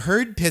pissa? I've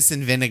heard piss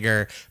and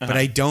vinegar, but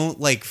I don't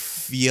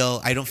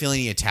I don't feel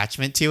any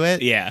attachment to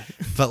it. Yeah.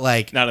 But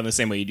like, Not in the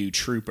same way you do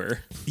trooper.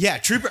 yeah,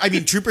 trooper. I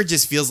mean, trooper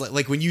just feels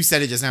like when you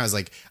said it just now, I was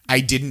like, I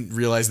didn't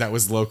realize that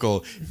was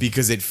local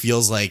because it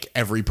feels like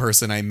every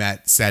person I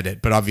met said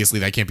it, but obviously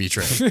that can't be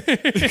true.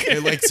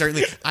 It, like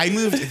certainly, I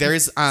moved.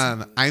 Because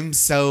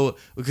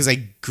I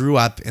grew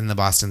up in the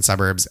Boston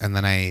suburbs, and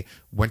then I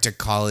went to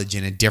college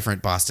in a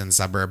different Boston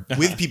suburb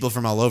with people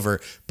from all over,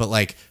 but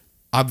like.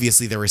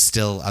 Obviously, there were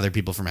still other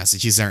people from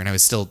Massachusetts, and I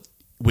was still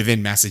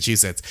within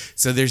Massachusetts.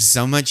 So there's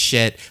so much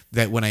shit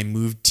that when I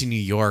moved to New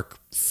York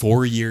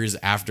 4 years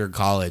after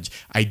college,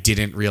 I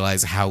didn't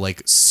realize how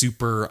like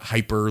super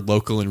hyper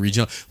local and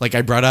regional. Like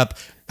I brought up,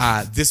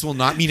 this will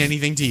not mean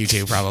anything to you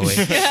two probably.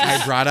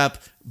 I brought up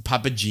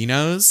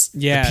Papagino's.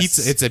 Yes.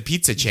 It's a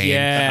pizza chain,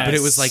 Yes. but it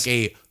was like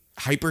a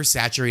hyper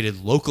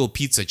saturated local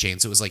pizza chain.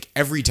 So it was like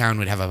every town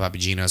would have a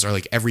Papagino's, or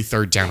like every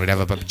third town would have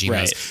a Papagino's,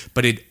 Right.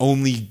 but it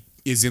only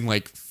is in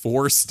like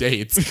 4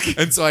 states.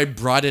 And so I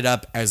brought it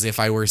up as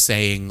if I were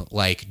saying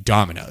like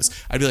Domino's.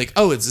 I'd be like,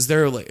 oh, this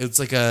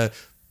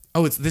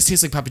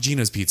tastes like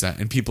Papagino's pizza.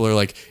 And people are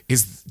like,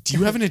 do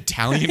you have an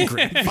Italian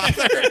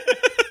grandfather?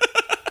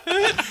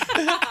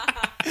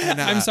 And,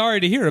 I'm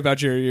sorry to hear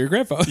about your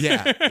grandpa.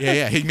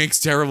 yeah. He makes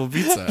terrible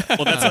pizza.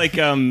 Well, that's like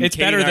It's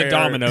Katie better and I than are-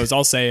 Domino's.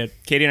 I'll say it.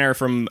 Katie and I are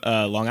from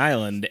Long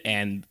Island,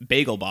 and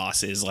Bagel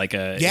Boss is like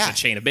it's Yeah. a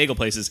chain of bagel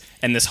places,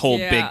 and this whole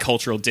Yeah. big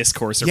cultural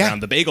discourse Yeah.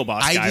 around the Bagel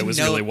Boss guy didn't was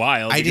know- really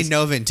wild. I because- didn't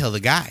know of it until the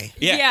guy.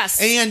 Yeah.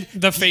 Yes. And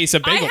The face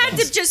of I bagel. had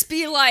Boss. to just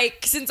be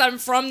like, since I'm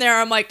from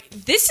there, I'm like,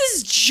 this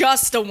is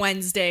just a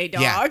Wednesday,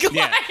 dog. Yeah.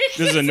 Yeah, Like,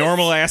 this is a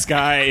normal ass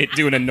guy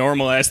doing a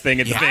normal ass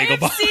thing at the I Bagel have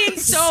Boss. seen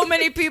so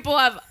many people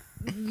have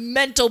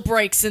mental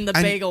breaks in the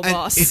Bagel and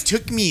Boss. it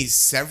took me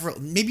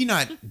maybe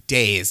not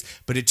days,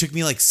 but it took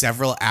me like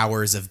several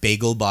hours of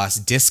Bagel Boss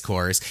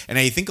discourse. And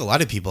I think a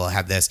lot of people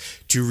had this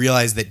to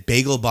realize that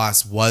Bagel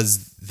Boss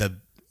was the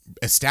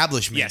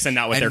establishment. Yes, and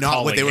not what they're what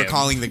calling they were him.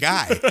 calling the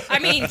guy. I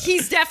mean,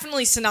 he's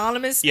definitely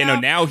synonymous. Yeah, no,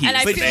 now he and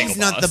is I the But feel- he's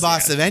not the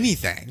boss of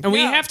anything. And we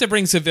Yeah. have to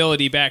bring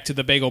civility back to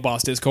the Bagel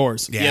Boss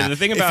discourse. Yeah, the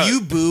thing about- if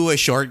you boo a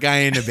short guy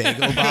in a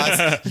Bagel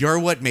Boss, you're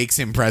what makes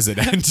him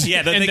president.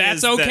 Yeah, the And thing that's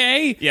is that-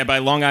 okay? yeah, by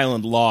Long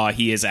Island law,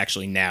 he is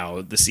actually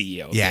now the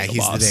CEO. Of Yeah, Bagel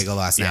he's the Boss. Bagel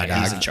Boss now, Yeah,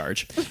 he's dog. in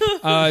charge.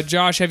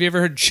 Josh, have you ever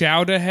heard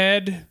Chowder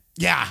Head?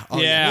 Yeah. Oh,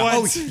 Yeah.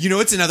 Oh, you know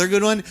what's another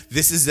good one?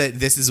 This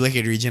is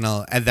Wicked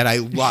Regional and that I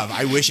love.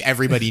 I wish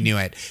everybody knew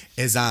it.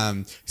 Is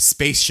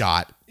Space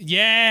Shot.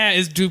 Yeah.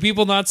 Do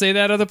people not say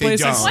that other They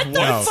places? don't. What the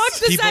No. fuck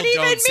does People that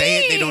even don't say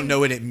it. They mean? don't know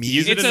what it means.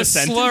 Use it It's in a a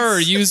sentence? slur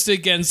used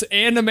against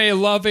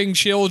anime-loving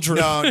children.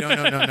 No.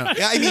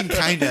 Yeah, I mean,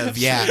 kind of.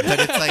 Yeah, but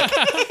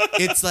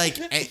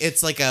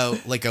it's like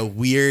a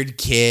weird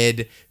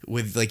kid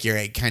with like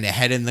your kind of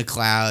head in the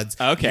clouds.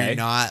 Okay. You're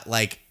not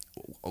like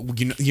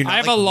you're not I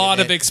have like, a lot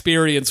with of it.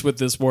 experience with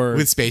this word.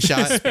 with Space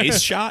Shot.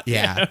 Space Shot?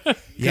 Yeah.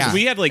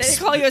 We had like They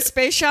call you a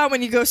space shot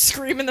when you go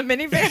scream in the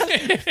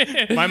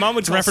minivan. my mom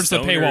would call Reference the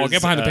stoners, paywall.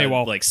 Get behind the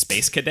paywall. like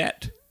Space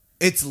Cadet.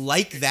 It's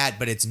like that,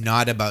 but it's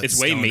not about. It's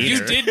way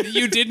stoners. meaner.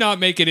 You did not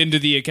make it into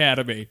the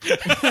academy.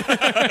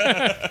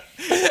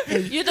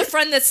 You're the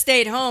friend that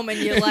stayed home, and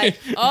you're like,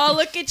 "Oh,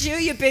 look at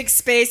you big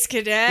space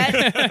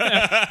cadet,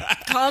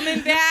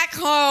 coming back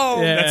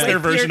home." Yeah. That's their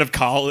version of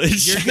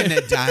college. You're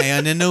gonna die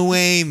on an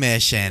away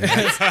mission.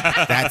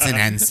 That's an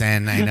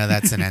ensign. I know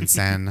that's an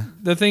ensign.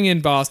 The thing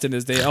in Boston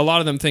is a lot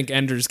of them think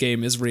Ender's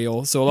Game is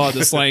real, so a lot of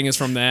the slang is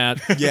from that.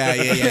 Yeah.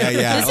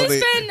 This has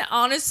been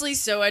honestly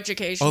so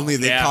educational. Only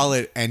they Yeah. call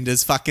it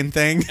Enda's fucking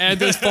thing. And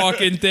this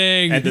fucking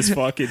thing. and this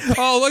fucking.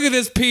 Oh, look at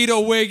this Peter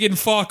Wiggin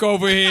fuck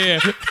over here.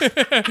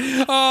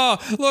 Oh,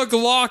 look,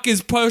 Locke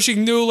is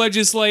pushing new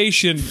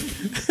legislation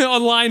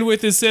online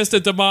with his sister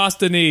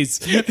Demosthenes.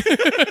 I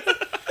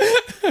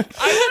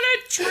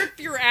want to trip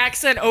your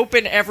accent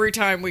open every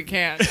time we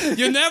can.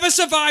 You never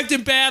survived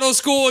in battle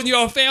school and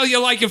you're a failure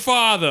like your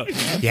father.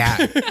 Yeah,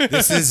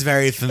 this is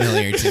very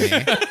familiar to me.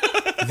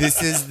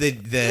 This is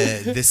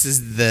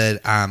the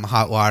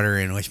hot water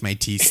in which my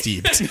tea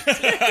steeped.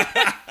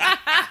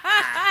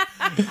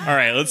 All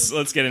right,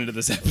 let's get into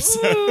this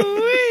episode.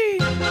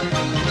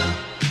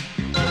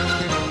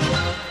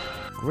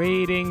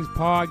 Greetings,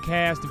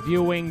 podcast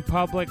viewing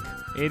public.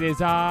 It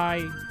is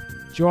I,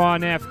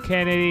 John F.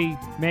 Kennedy,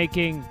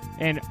 making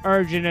an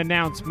urgent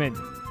announcement.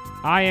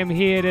 I am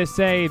here to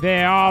say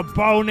there are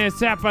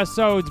bonus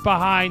episodes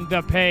behind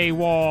the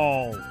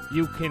paywall.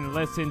 You can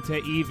listen to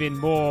even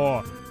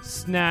more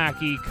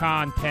snacky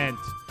content.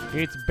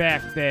 It's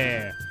back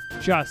there,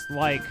 just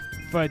like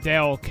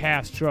Fidel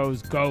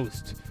Castro's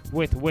ghost,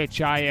 with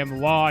which I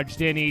am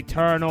lodged in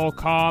eternal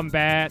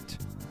combat.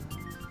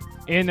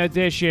 In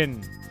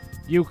addition,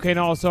 you can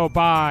also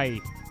buy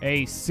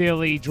a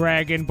silly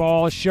Dragon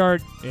Ball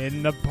shirt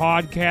in the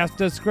podcast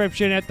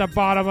description at the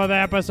bottom of the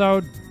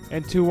episode.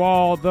 And to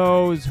all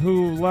those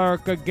who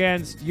lurk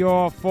against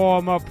your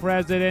former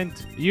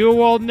president, you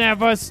will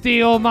never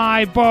steal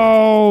my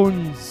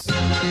bones!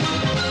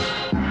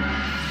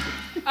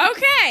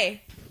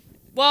 Okay.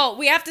 Well,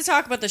 we have to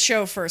talk about the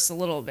show first a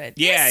little bit.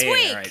 Yeah, this yeah,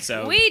 week, right,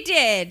 so- we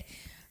did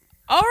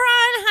Oran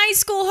High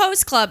School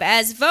Host Club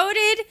as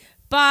voted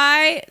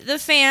by the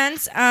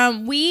fans.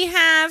 We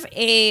have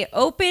a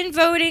open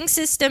voting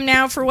system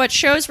now for what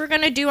shows we're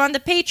going to do on the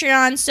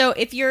Patreon. So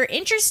if you're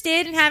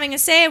interested in having a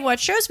say in what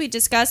shows we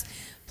discuss,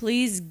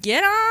 please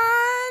get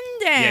on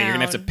down. Yeah, you're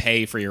gonna have to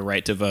pay for your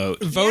right to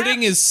vote.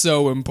 Voting is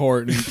so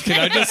important. Can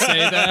I just say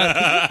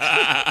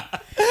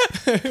that?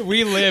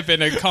 We live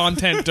in a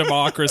content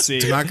democracy.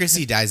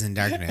 Democracy dies in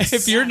darkness.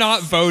 If you're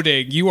not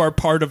voting, you are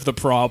part of the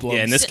problem.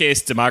 Yeah, in this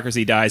case,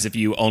 democracy dies if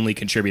you only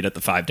contribute at the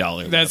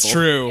 $5 That's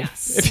level. true.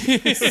 So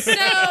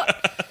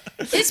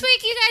this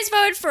week you guys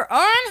voted for Oran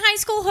High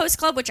School Host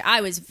Club, which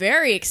I was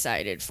very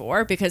excited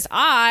for because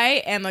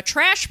I am a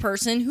trash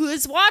person who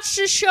has watched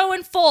this show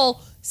in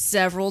full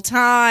several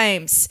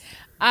times.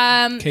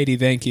 Katie,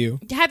 thank you.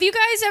 Have you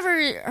guys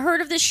ever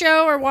heard of this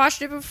show or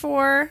watched it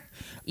before?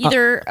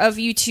 Either of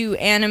you two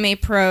anime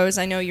pros.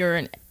 I know you're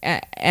an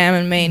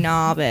anime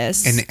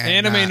novice.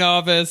 Anime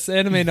novice.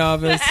 an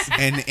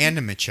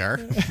animature,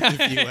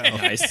 if you will.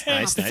 Nice.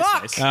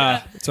 Fuck.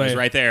 That's He's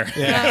right there.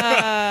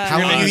 How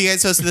long have you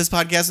guys hosted this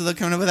podcast without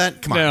coming up with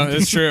that? Come on. No,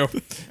 it's true.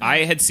 I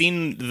had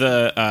seen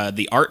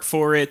the art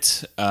for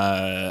it.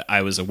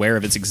 I was aware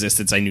of its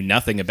existence. I knew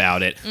nothing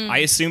about it. I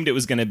assumed it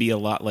was going to be a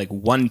lot like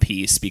One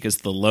Piece because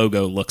the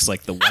logo looks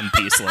like the One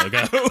Piece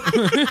logo.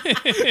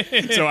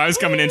 So I was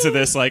coming into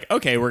this like,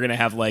 okay, we're going to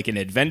have like an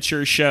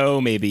adventure show,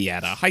 maybe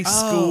at a high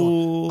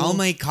school. All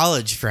my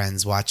college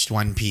friends watched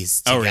One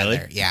Piece together. Oh, really?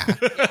 Yeah,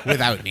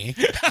 without me.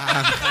 You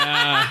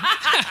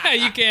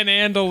can't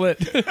handle it.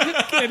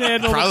 Can't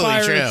handle the Probably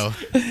pirates.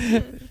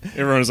 true.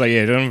 Everyone was like,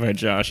 yeah, don't invite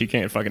Josh. He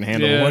can't fucking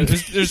handle Yeah, One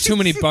there's too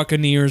many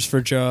Buccaneers for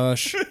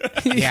Josh.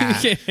 Yeah.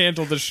 He can't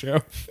handle the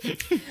show.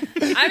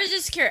 I was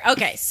just curious.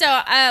 Okay, so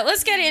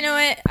let's get into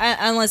it.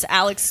 Unless,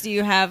 Alex, do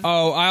you have...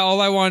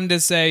 All I wanted to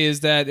say is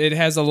that it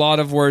has a lot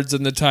of words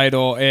in the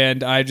title,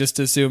 and I just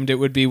assumed it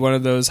would be one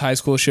of those high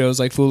school shows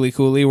like Fooly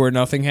Cooley where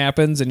nothing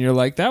happens, and you're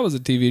like, that was a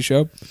TV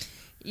show.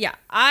 Yeah,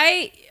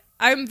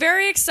 I'm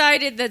very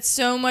excited that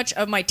so much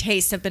of my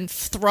tastes have been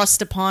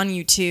thrust upon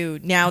you two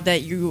now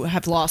that you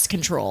have lost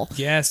control.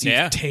 Yes, you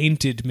Yeah.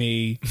 tainted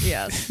me.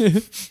 Yes.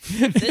 The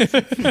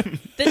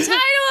title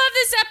of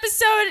this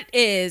episode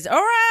is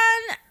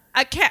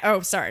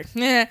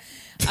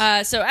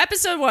so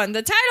episode 1.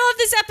 The title of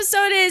this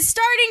episode is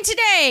Starting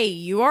Today,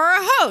 You Are a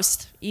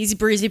Host. Easy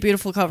breezy,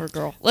 beautiful cover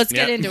girl. Let's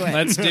get Yep. into it.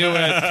 Let's do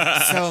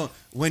it. So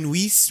when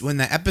we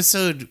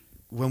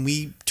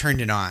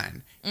turned it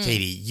on,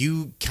 Katie,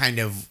 you kind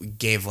of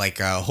gave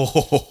like a ho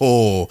ho ho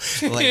ho,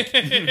 like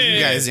you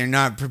guys are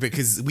not prepared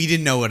because we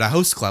didn't know what a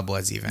host club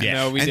was even. Yeah.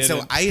 No, we and so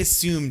didn't. I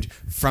assumed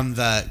from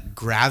the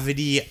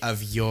gravity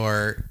of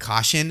your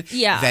caution,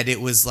 Yeah. that it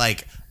was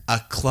like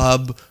a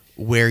club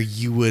where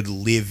you would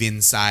live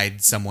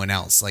inside someone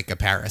else, like a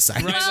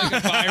parasite. Right,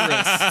 like a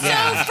virus.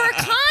 So for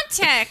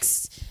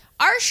context,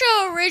 our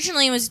show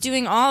originally was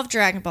doing all of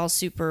Dragon Ball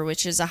Super,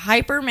 which is a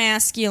hyper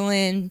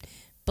masculine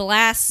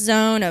blast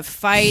zone of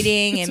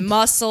fighting and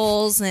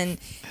muscles and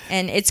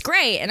and it's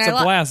great. And It's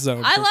a blast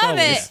zone I for love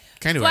fellas. it.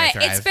 Kind of where I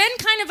But it's thrive.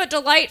 been kind of a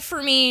delight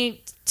for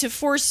me to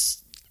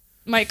force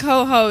my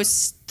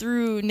co-hosts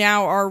through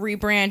now our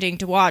rebranding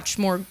to watch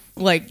more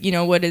like, you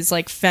know, what is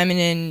like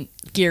feminine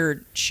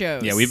geared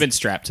shows. Yeah, we've been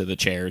strapped to the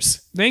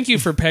chairs. Thank you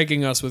for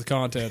pegging us with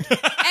content.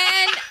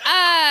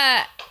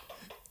 And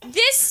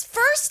this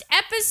first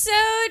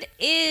episode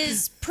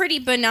is pretty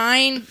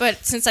benign,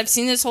 but since I've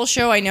seen this whole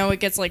show, I know it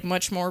gets like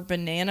much more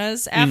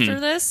bananas after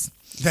this.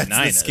 That's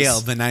Bananas. the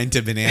scale, benign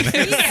to bananas.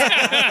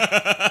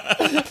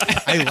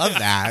 I love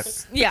that.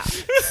 Yeah.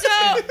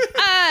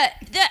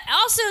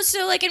 So,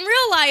 so like in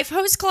real life,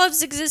 host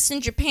clubs exist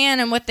in Japan,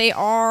 and what they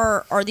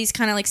are these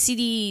kind of like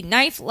seedy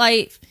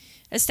nightlife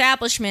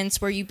establishments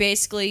where you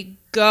basically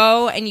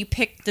go and you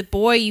pick the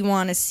boy you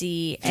want to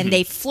see, and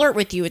they flirt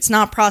with you. It's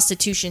not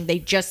prostitution; they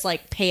just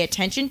like pay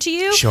attention to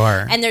you.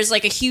 Sure. And there's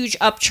like a huge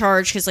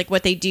upcharge because like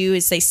what they do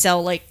is they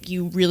sell like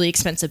you really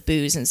expensive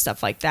booze and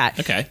stuff like that.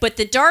 Okay. But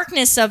the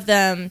darkness of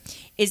them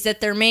is that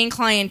their main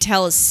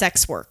clientele is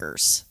sex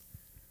workers.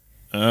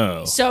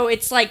 Oh, So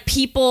it's like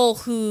people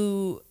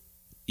who.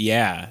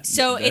 yeah.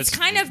 So That's- it's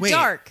kind of Wait,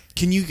 dark.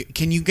 Can you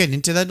get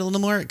into that a little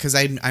more? Because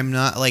I'm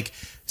not like,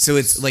 so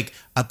it's like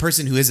a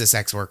person who is a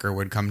sex worker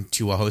would come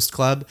to a host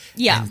club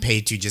Yeah. and pay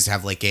to just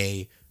have like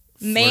a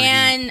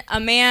flirty- A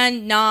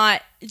man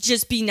not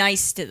just be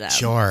nice to them.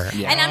 Sure.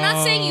 And I'm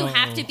not saying you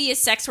have to be a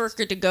sex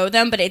worker to go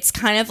them, but it's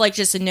kind of like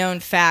just a known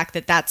fact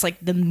that that's like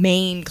the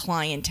main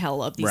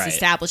clientele of these Right.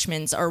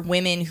 establishments are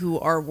women who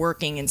are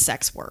working in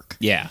sex work.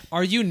 Yeah.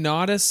 Are you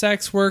not a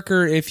sex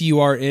worker if you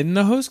are in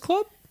the host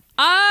club?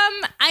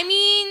 I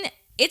mean,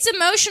 it's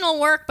emotional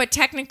work, but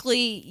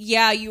technically,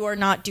 yeah, you are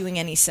not doing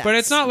any sex. But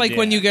it's not like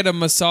when Yeah. you get a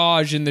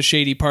massage in the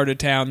shady part of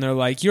town, they're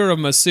like, you're a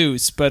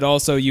masseuse, but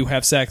also you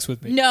have sex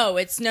with me. No,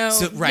 it's no,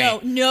 So-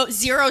 right. no,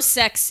 zero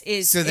sex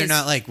is. So they're is-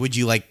 not like, would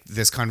you like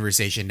this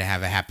conversation to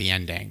have a happy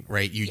ending?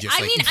 Right? You just.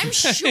 I like, mean, I'm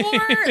sure,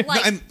 No,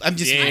 like, I'm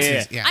just.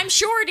 Yeah. I'm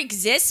sure it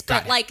exists,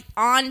 Got but it. like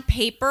on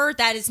paper,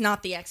 that is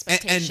not the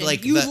expectation.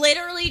 like, you the-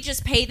 literally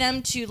just pay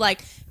them to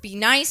like be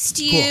nice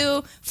to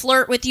you,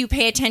 flirt with you,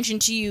 pay attention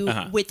to you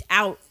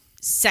without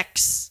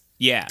sex.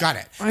 Yeah. Got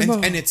it.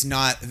 And it's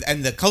not,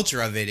 and the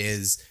culture of it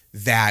is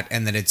that,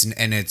 and that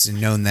it's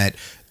known that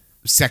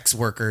sex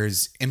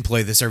workers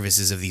employ the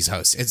services of these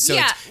hosts. It's so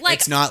Yeah, it's, like-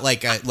 it's not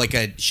like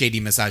a shady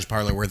massage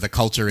parlor where the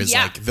culture is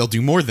Yeah. like they'll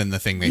do more than the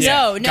thing they say.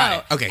 No, Got no.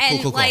 it. Okay,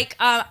 and cool. like,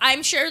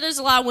 I'm sure there's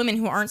a lot of women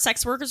who aren't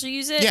sex workers who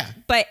use it. Yeah.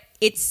 But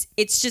it's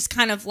just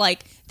kind of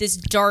like this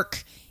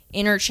dark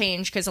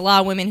interchange because a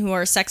lot of women who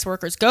are sex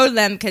workers go to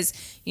them because,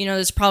 you know,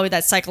 there's probably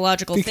that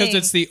psychological Because thing.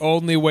 it's the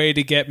only way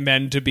to get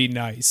men to be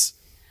nice.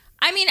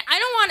 I mean, I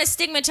don't want to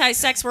stigmatize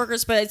sex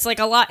workers, but it's like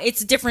a lot.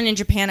 It's different in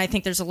Japan. I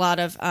think there's a lot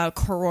of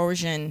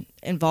coercion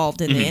involved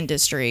in the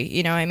industry.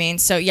 You know what I mean?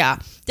 So yeah,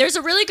 there's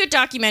a really good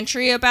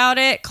documentary about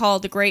it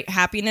called "The Great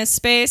Happiness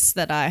Space"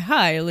 that I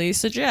highly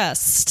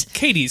suggest.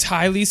 Katie's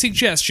highly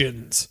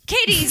suggestions.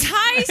 Katie's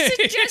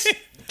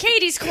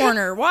Katie's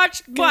Corner.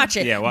 Watch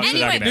it. Yeah, watch the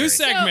anyway, documentary. New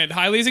so segment,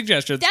 highly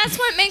suggestions. that's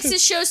what makes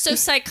this show so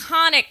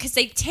psychotic because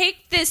they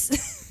take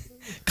this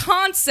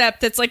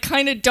concept that's like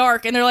kind of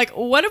dark and they're like,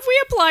 what if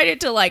we applied it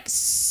to like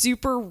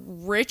super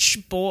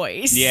rich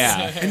boys?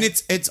 Yeah. And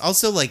it's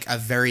also like a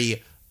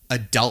very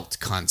adult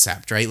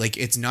concept, right? Like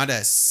it's not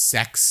a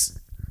sex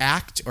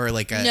act or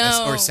like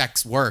or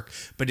sex work,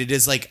 but it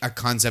is like a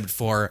concept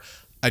for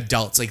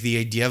adults. Like the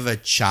idea of a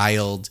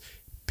child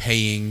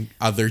paying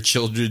other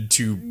children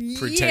to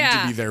pretend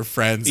Yeah. to be their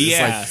friends is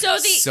Yeah. like So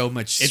so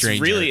much It's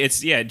stranger. really,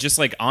 just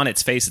like on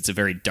its face, it's a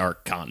very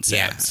dark concept.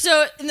 Yeah.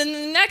 So then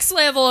the next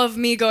level of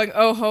me going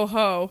oh ho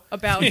ho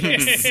about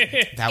this.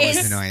 that was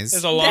is- the noise.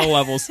 There's a lot of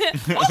levels.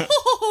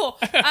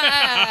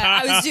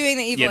 I was doing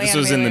the evil. Yeah, this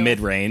was in the anime. mid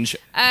range.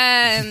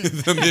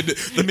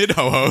 the mid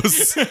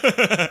ho-hos.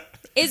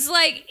 Is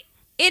like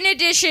in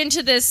addition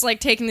to this, like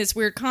taking this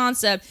weird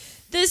concept.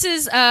 This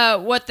is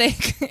what they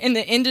in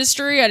the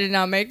industry. I did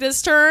not make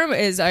this term.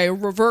 Is a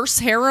reverse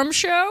harem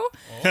show,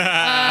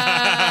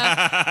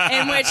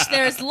 in which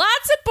there's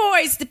lots of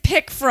boys to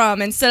pick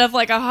from instead of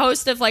like a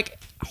host of like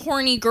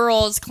horny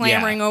girls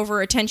clamoring Yeah.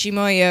 over a tenchi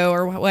moyo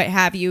or what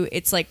have you.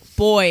 It's like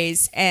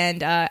boys,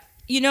 and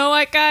you know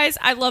what, guys?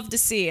 I love to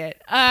see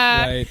it.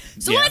 Right.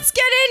 So Yeah. let's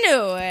get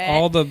into it.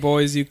 All the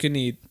boys you can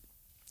eat.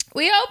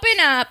 We open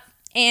up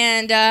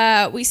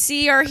and we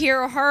see our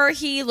hero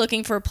Haruhi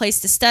looking for a place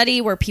to study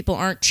where people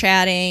aren't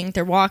chatting.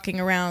 They're walking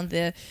around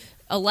the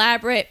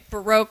elaborate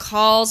Baroque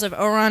halls of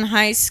Oran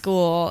High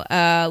School,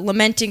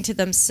 lamenting to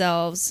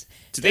themselves.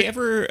 Did they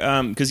ever,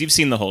 because you've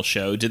seen the whole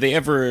show, did they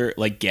ever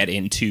like get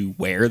into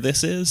where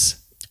this is?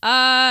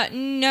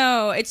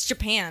 No, it's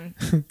Japan.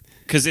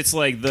 Because it's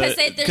like 'Cause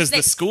because they-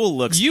 the school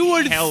looks You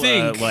would hella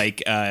think-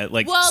 like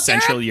Well,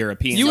 Central they're-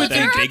 European. You but would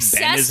then think- Big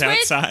Ben is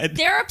outside.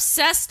 They're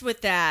obsessed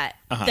with that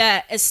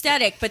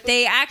aesthetic, but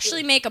they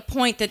actually make a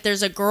point that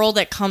there's a girl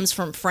that comes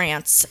from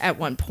France at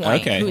one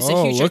point Okay. who's a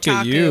Oh, huge look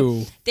at otaku.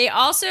 you. They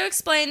also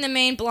explain the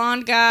main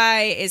blonde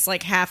guy is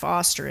like half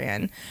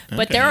Austrian,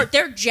 but Okay.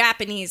 they're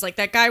Japanese. Like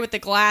that guy with the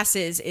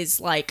glasses is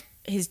like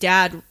his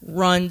dad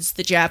runs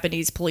the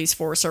Japanese police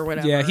force or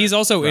whatever. Yeah, he's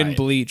also in Right.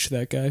 Bleach,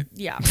 that guy.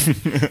 Yeah.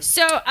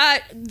 So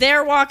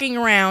they're walking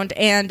around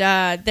and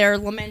they're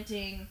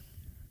lamenting.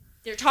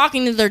 They're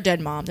talking to their dead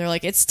mom. They're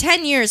like, "It's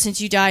 10 years since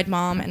you died,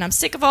 Mom, and I'm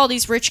sick of all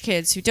these rich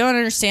kids who don't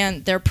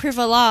understand their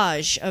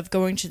privilege of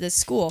going to this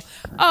school.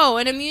 Oh,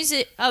 and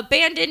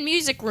abandoned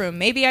music room.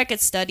 Maybe I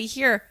could study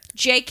here.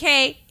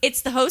 JK,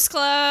 it's the host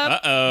club."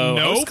 Uh-oh.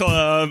 Nope. Host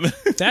club.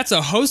 That's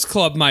a host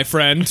club, my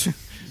friend.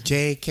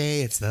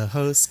 JK, it's the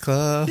host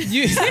club.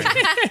 You-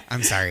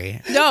 I'm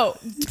sorry. No,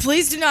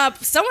 please do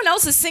not. Someone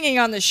else is singing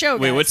on the show.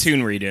 Wait, guys. what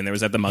tune were you doing? There was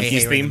that the Monkeys Hey,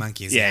 we're the theme?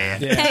 Monkeys, Yeah.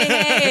 Yeah.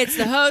 Hey, it's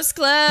the host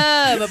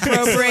club,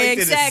 appropriating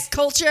did a sex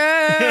culture.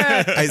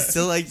 I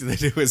still liked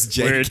that it was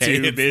JK. We're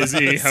too it's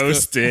busy the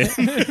host club.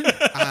 hosting.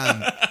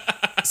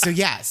 So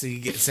yeah, so you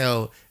get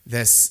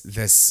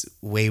this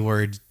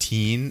wayward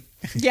teen.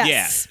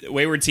 Yes. Yeah.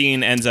 Wayward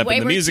Teen ends up in the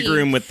Wayward music Teen.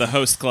 room with the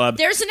host club.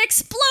 There's an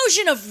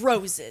explosion of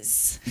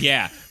roses.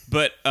 Yeah.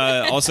 But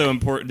also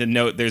important to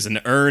note, there's an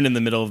urn in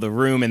the middle of the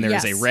room, and there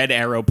is Yes. a red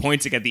arrow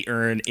pointing at the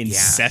urn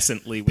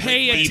incessantly. With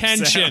Pay a beep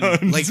attention.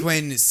 sound. Like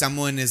when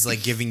someone is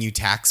like giving you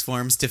tax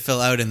forms to fill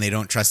out and they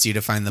don't trust you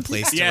to find the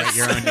place to Yes. write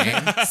your own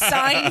name.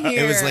 Sign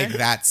here. It was like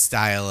that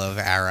style of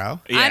arrow.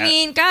 Yeah. I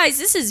mean, guys,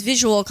 this is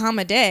visual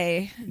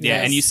comedy.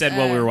 Yeah, and you said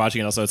while we were watching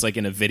it, also it's like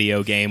in a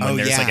video game when Oh,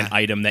 there's yeah. like an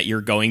item that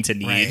you're going to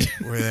need. Right.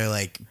 Where they're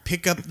like,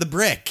 pick up the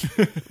brick.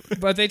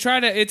 But they try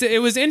to. It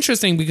was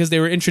interesting because they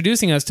were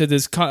introducing us to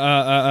this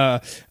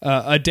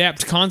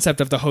adept concept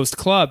of the host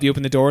club. You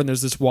open the door and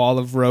there's this wall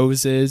of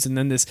roses, and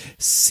then this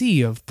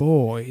sea of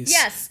boys.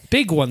 Yes.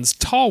 Big ones,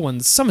 tall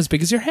ones, some as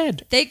big as your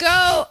head. They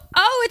go,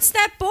 "Oh, it's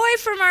that boy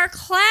from our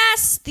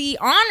class, the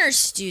honors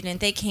student.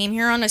 They came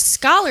here on a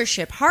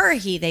scholarship.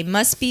 Haruhi, they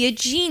must be a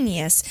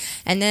genius."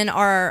 And then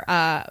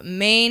our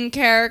main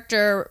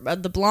character,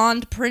 the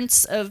blonde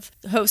prince of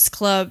host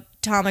club,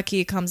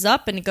 Tamaki, comes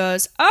up and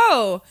goes,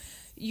 "Oh,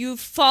 you've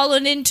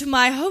fallen into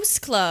my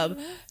host club.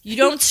 You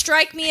don't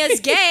strike me as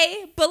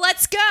gay, but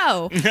let's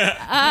go.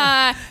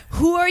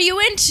 Who are you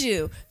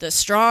into? The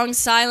strong,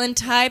 silent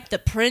type, the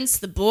prince,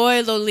 the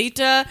boy,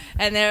 Lolita?"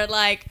 And they're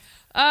like,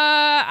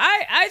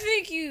 I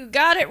think you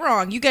got it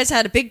wrong. You guys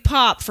had a big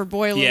pop for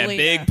boy Lolita.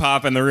 Yeah, big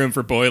pop in the room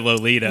for boy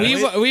Lolita.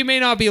 We may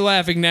not be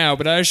laughing now,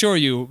 but I assure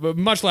you,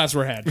 much laughs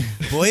were had.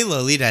 Boy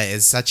Lolita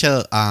is such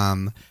a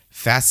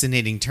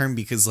fascinating term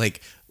because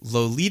like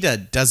Lolita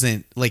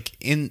doesn't like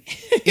in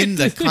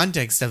the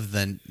context of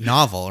the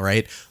novel,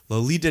 right?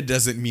 Lolita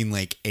doesn't mean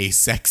like a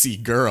sexy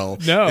girl.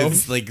 No.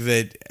 It's like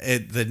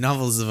the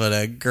novel's about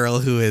a girl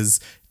who is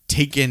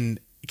taken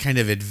kind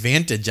of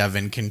advantage of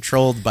and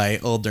controlled by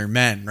older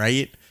men,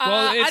 right?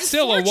 Well, it's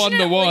still a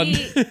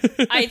 1-to-1.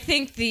 Unfortunately, I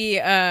think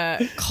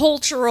the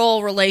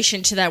cultural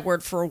relation to that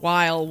word for a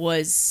while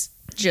was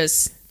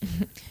just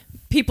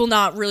people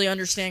not really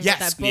understanding Yes,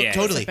 what that book yeah. was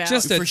totally. about.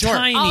 Just a For sure.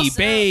 tiny Also,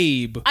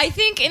 babe. I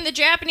think in the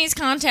Japanese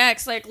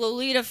context, like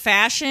Lolita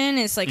fashion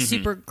is like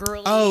super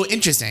girly. Oh,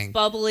 interesting.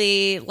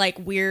 Bubbly, like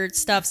weird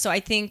stuff. So I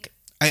think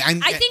I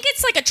think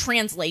it's like a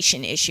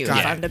translation issue, Got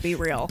if it. I'm to be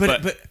real.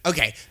 But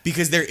okay,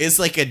 because there is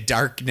like a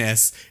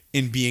darkness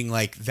in being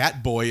like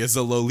that boy is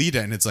a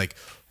Lolita, and it's like,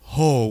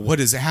 oh, what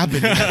has happened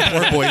in that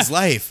poor boy's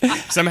life?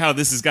 Somehow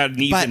this has got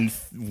an even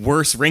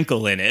worse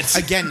wrinkle in it.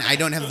 Again, I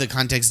don't have the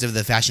context of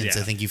the fashion, so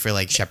Yeah. thank you for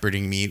like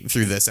shepherding me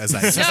through this as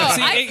I No, See,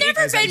 I've never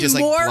as I been just,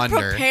 like, more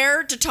blunder.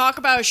 prepared to talk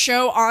about a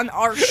show on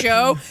our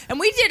show. And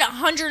we did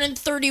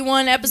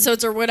 131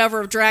 episodes or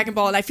whatever of Dragon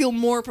Ball, and I feel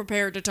more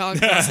prepared to talk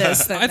about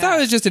this than I thought it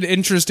was just an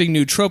interesting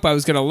new trope I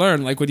was going to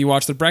learn, like when you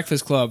watch The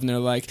Breakfast Club and they're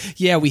like,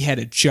 yeah, we had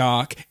a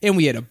jock, and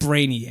we had a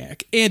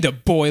brainiac, and a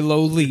boy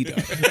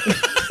Lolita.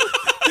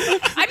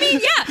 I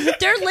mean, yeah,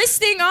 they're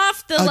listing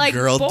off the a like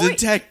girl boy.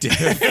 detective.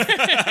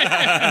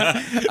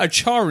 a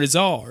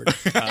Charizard.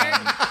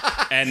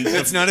 And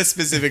That's not a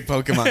specific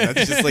Pokemon.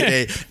 That's just like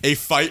a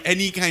fight.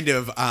 Any kind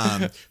of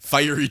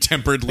fiery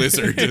tempered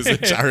lizard is a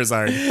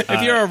Charizard.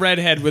 If you're a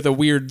redhead with a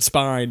weird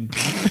spine.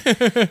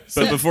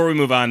 But before we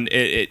move on,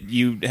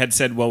 you had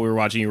said while we were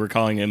watching, you were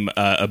calling him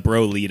a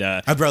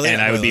Brolita. A Brolita,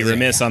 And I would be Brolita,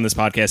 remiss yeah. on this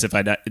podcast if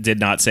I did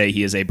not say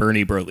he is a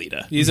Bernie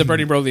Brolita. He's a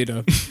Bernie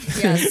Brolita.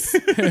 Yes,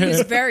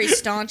 he's very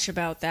staunch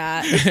about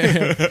that.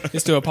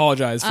 Just to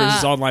apologize for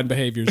his online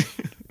behaviors.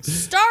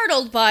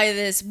 Startled by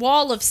this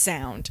wall of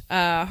sound,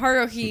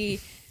 Haruhi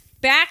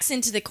backs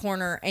into the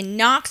corner and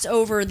knocks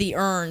over the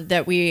urn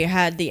that we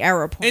had the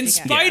arrow pointing In at.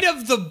 spite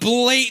of the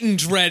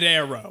blatant red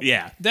arrow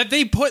Yeah. that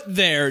they put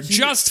there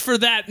just for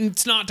that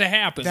it's not to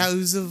happen. That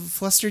was a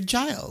flustered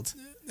child.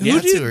 Who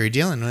That's did- who we're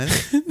dealing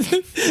with.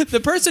 The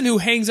person who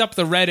hangs up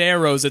the red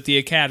arrows at the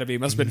academy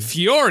must have been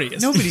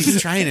furious.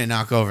 Nobody's trying to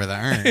knock over the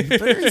urn,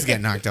 but urns get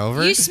knocked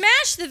over. You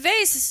smash the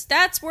vase,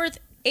 that's worth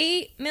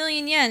 8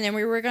 million yen and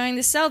we were going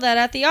to sell that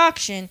at the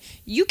auction.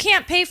 You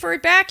can't pay for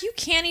it back. You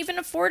can't even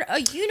afford a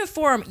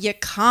uniform. You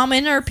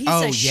commoner piece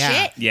of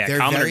shit. Yeah, They're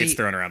commoner very- gets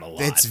thrown around a lot.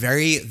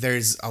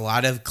 There's a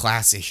lot of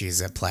class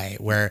issues at play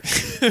where,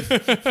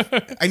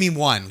 I mean,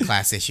 one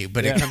class issue,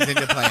 but it comes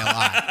into play a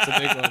lot. It's a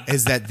big one.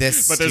 Is that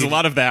this? but there's a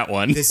lot of that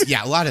one.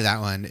 a lot of that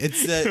one.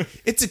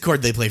 It's a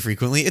chord they play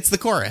frequently. It's the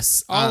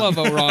chorus. All of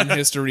Iran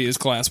history is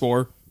class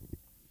war.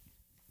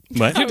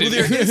 What? Well,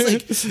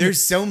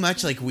 there's so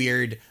much like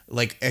weird,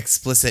 like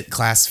explicit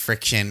class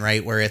friction,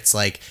 right? Where it's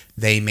like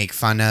they make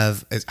fun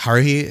of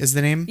Haruhi is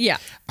the name, Yeah.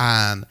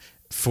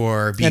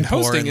 for being And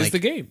poor hosting and, is like, the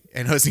game.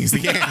 And hosting is the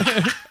game.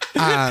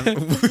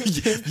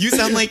 You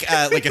sound like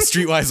a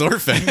streetwise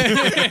orphan.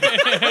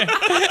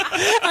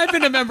 I've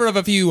been a member of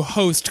a few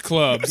host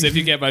clubs, if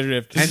you get my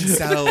drift. And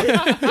so,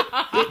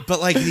 but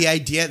like the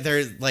idea,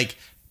 they're like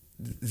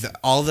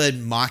all the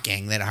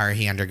mocking that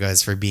Haruhi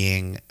undergoes for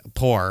being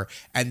poor,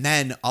 and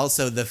then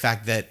also the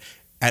fact that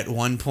at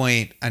one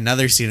point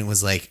another student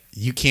was like,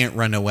 "You can't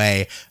run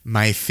away.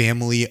 My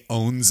family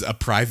owns a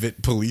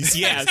private police."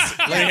 Yes,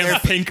 Like, they they're-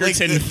 have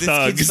Pinkerton this kid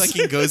thugs.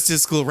 fucking goes to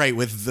school right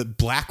with the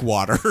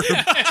Blackwater.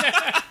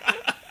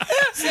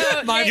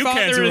 So My they, can't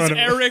father is run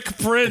away. Eric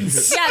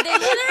Prince. yeah, they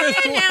literally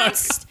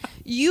announced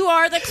you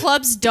are the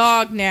club's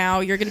dog now.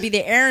 You're going to be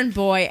the errand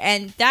boy.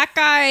 And that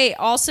guy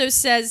also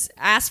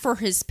asks for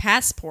his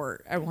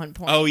passport at one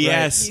point. Oh,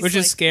 yes. He's Which like,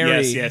 is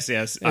scary. Yes.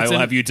 I will an-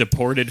 have you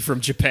deported from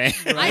Japan.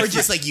 Or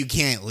just like you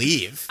can't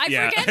leave. I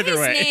Yeah, forget either his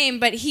way. name,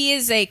 but he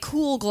is a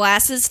cool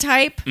glasses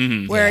type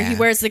where he Yeah.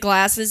 wears the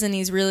glasses and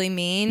he's really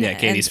mean. Yeah,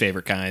 Katie's And-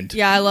 favorite kind.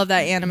 Yeah, I love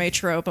that anime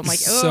trope. I'm like,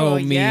 So oh,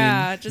 mean.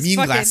 yeah. Just Mean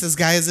fucking, glasses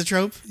guy is a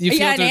trope. You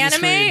Yeah, in filter the anime,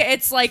 screen.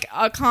 it's like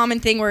a common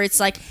thing where it's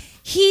like,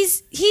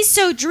 he's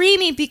so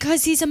dreamy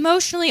because he's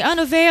emotionally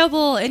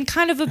unavailable and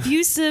kind of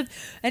abusive,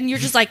 and you're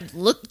just like,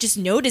 look, just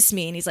notice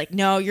me. And he's like,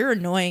 no, you're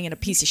annoying and a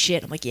piece of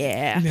shit. I'm like,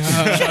 yeah.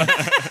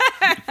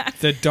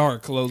 The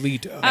dark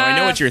Lolita. Now, I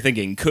know what you're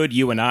thinking. Could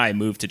you and I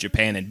move to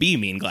Japan and be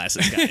mean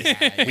glasses guys?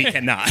 We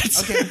cannot.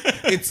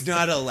 It's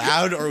not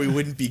allowed, or we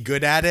wouldn't be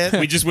good at it.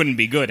 We just wouldn't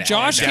be good at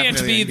Josh it. can't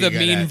definitely be be the good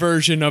mean at.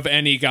 version of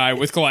any guy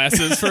with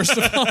glasses, first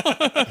of all.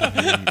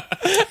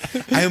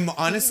 I'm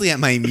honestly at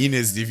my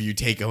meanest if you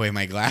take away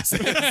my glasses.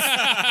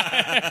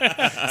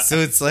 So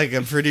it's like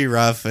a pretty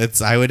rough.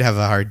 I would have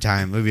a hard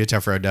time. It would be a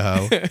tough road to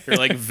hoe. You're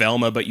like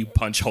Velma, but you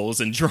punch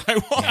holes in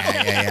drywall.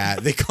 Yeah.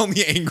 They call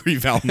me Angry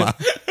Velma.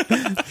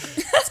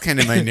 That's kind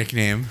of my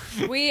nickname.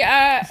 We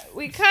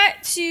cut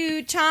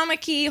to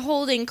Tamaki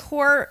holding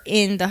court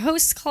in the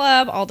host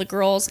club. All the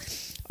girls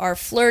are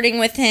flirting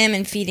with him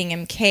and feeding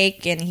him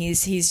cake, and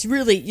he's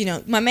really,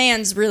 my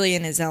man's really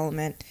in his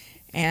element.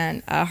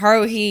 And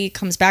Haruhi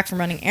comes back from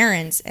running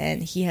errands,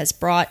 and he has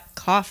brought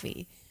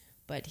coffee,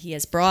 but he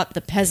has brought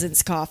the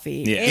peasants'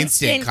 coffee, Yeah.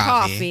 instant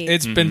coffee.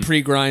 It's been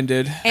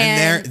pre-grinded.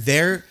 And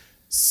they're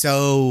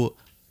so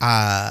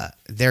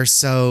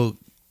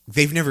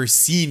they've never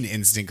seen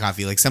instant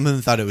coffee. Like some of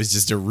them thought it was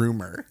just a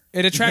rumor.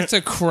 It attracts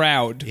a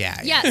crowd.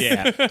 Yeah. Yes.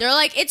 Yeah. They're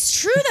like, it's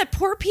true that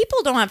poor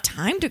people don't have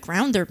time to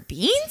ground their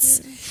beans.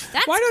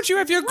 That's Why don't you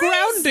have your crazy.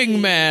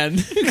 grounding man?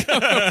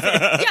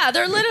 Yeah,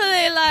 they're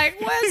literally like,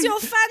 where's your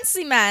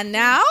fancy man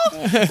now?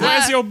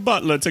 Where's your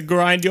butler to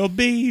grind your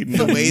beans?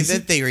 The way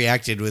that they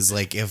reacted was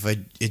like if a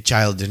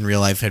child in real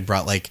life had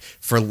brought like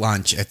for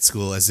lunch at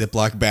school a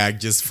Ziploc bag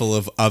just full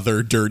of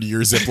other dirtier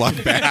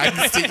Ziploc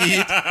bags to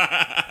eat.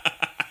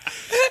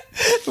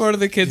 One of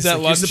the kids at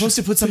Like, lunch. You're supposed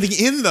to put something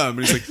in them.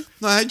 And he's like,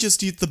 I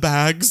just eat the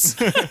bags.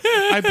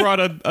 I brought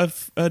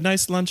a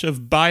nice lunch of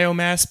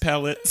biomass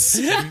pellets.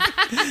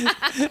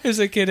 There's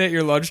a kid at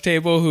your lunch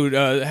table who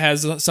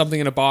has something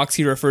in a box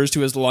he refers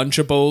to as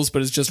Lunchables,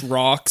 but it's just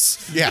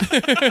rocks. Yeah.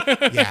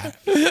 Yeah.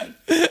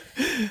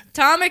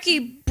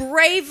 Tamaki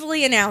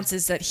bravely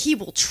announces that he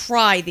will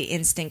try the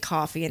instant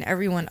coffee, and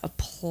everyone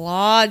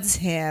applauds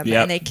him,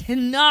 Yep. and they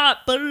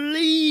cannot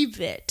believe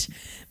it.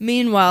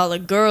 Meanwhile, the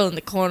girl in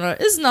the corner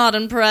is not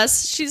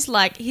impressed. She's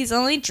like, he's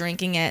only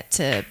drinking it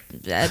to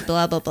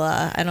blah, blah,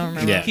 blah. I don't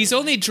remember. Yeah. He's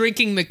only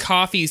drinking the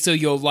coffee so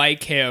you'll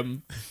like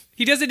him.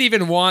 He doesn't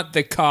even want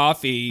the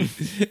coffee.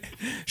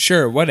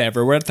 Sure,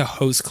 whatever. We're at the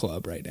host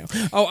club right now.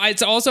 Oh,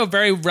 it's also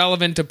very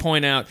relevant to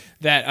point out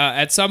that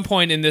at some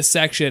point in this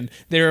section,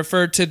 they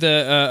refer to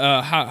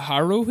the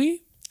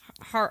Haruhi?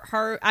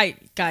 I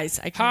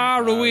can't.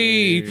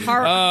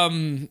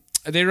 Haruhi.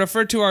 They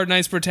refer to our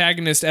nice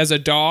protagonist as a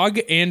dog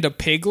and a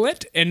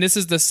piglet, and this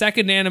is the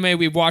second anime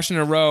we've watched in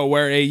a row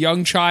where a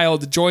young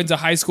child joins a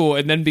high school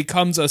and then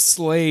becomes a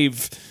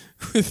slave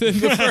within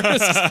the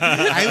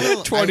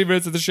first 20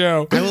 minutes of the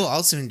show. I will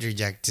also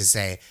interject to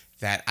say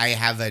that I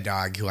have a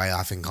dog who I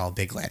often call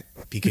Piglet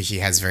because she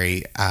has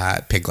very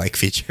pig-like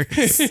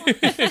features.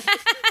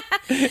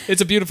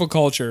 It's a beautiful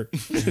culture.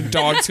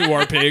 Dogs who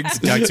are pigs.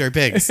 Dogs who are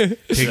pigs.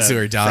 Pigs who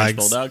are French dogs.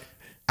 bulldog.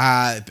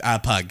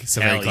 Pug. So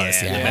Hell very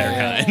close. yeah, Yeah.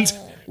 better kind.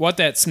 What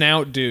that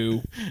snout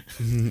do?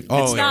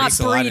 Oh, it Not makes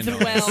a lot of breathe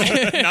noise.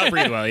 well. Not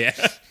breathe well, yeah.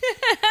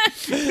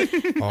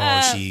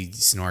 Oh, she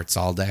snorts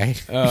all day.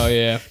 Oh,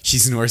 yeah. She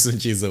snores when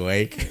she's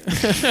awake.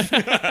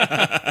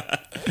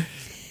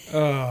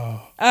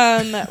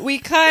 We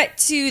cut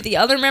to the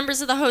other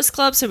members of the host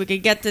club so we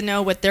could get to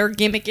know what their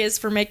gimmick is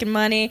for making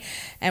money.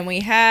 And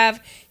we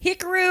have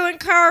Hikaru and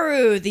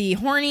Karu, the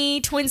horny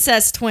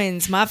twincest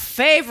twins, my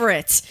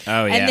favorite.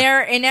 Oh, yeah. And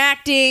they're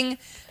enacting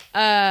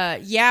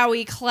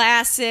yaoi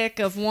classic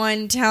of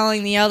one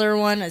telling the other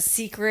one a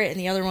secret and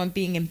the other one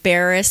being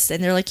embarrassed.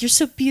 And they're like, you're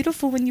so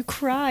beautiful when you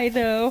cry,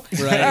 though.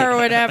 Right. Or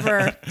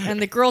whatever.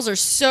 And the girls are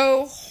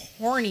so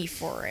horny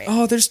for it.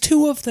 Oh, there's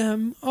two of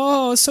them.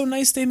 Oh, so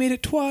nice they made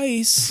it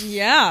twice.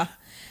 Yeah.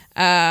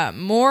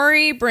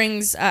 Mori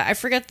brings I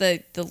forget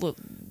the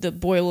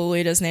boy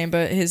Lolita's name,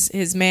 but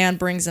his man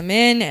brings him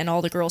in, and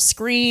all the girls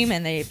scream,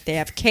 and they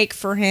have cake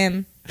for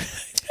him.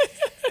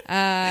 He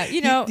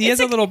has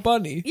a little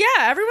bunny. Yeah,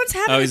 everyone's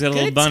having he's a got a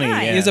little good bunny,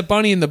 time. yeah. He has a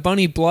bunny, and the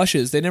bunny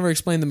blushes. They never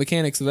explain the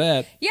mechanics of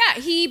that. Yeah,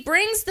 he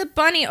brings the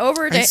bunny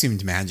over I to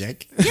assumed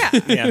magic. yeah.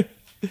 Yeah.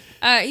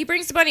 He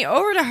brings the bunny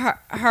over to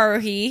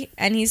Haruhi,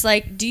 and he's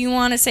like, do you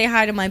want to say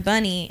hi to my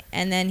bunny?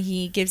 And then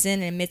he gives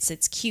in and admits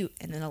it's cute,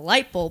 and then a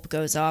light bulb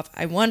goes off.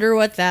 I wonder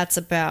what that's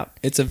about.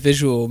 It's a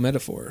visual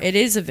metaphor It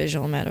is a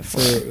visual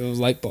metaphor for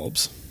light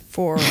bulbs.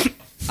 for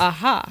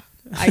aha.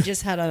 I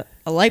just had a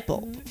light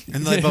bulb.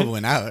 And the light bulb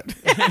went out.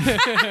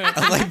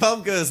 A light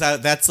bulb goes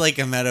out. That's like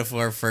a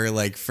metaphor for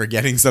like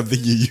forgetting something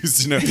you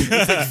used to know.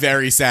 It's like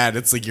very sad.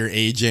 It's like you're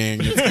aging.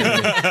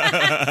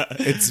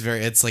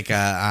 It's like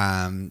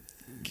a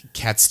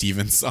Cat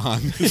Stevens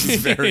song. This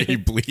is very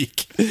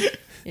bleak.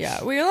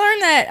 Yeah, we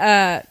learned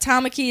that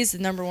Tamaki is the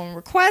number one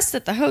request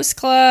at the host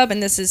club,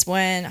 and this is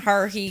when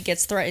Haruhi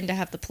gets threatened to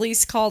have the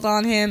police called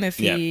on him if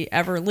he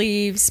ever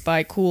leaves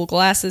by Cool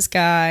Glasses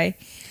Guy.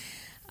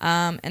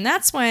 And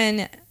that's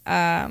when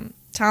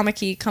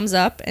Tamaki comes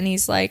up and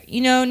he's like,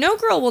 no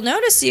girl will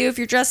notice you if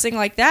you're dressing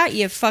like that,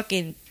 you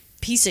fucking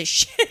piece of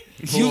shit.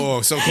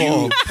 Oh, so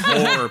cool.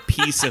 Poor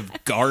piece of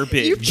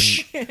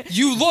garbage.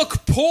 You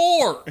look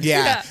poor.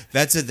 Yeah,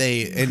 that's what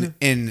they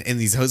in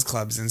these host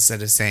clubs.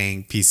 Instead of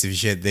saying "piece of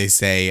shit," they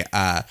say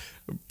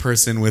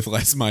 "person with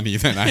less money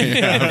than I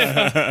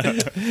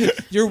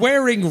have." You're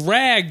wearing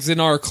rags in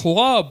our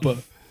club.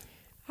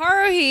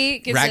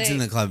 Haruhi gives Rags in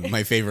the Club,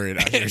 my favorite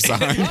Usher song.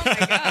 Oh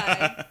my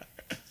god.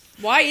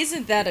 Why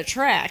isn't that a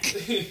track?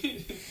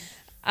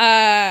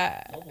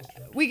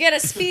 We get a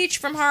speech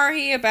from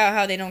Haruhi about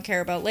how they don't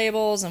care about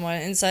labels and what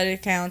insider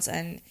accounts,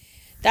 and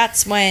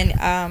that's when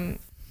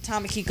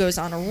Tamaki goes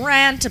on a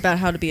rant about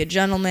how to be a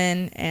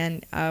gentleman,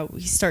 and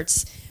he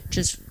starts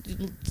just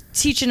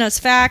teaching us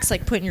facts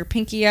like putting your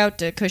pinky out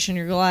to cushion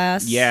your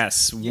glass.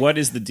 Yes. What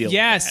is the deal?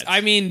 Yes, with that? I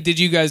mean, did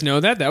you guys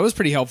know that? That was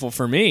pretty helpful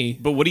for me.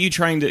 But what are you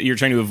trying to? You're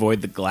trying to avoid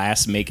the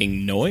glass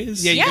making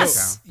noise. Yeah,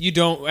 Yes. you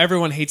don't.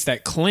 Everyone hates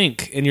that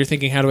clink, and you're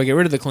thinking, how do I get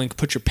rid of the clink?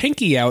 Put your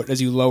pinky out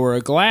as you lower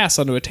a glass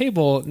onto a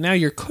table. Now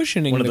you're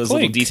cushioning One of the those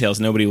clink. little details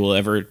nobody will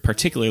ever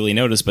particularly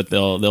notice, but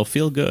they'll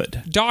feel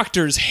good.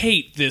 Doctors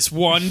hate this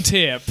one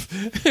tip.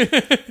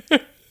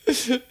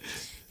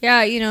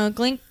 Yeah,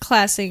 glink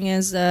classing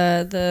is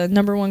the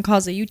number one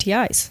cause of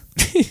UTIs.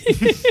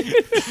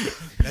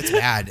 That's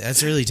bad.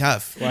 That's really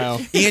tough. Wow.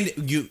 And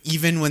you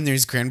even when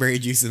there's cranberry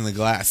juice in the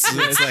glass,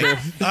 it's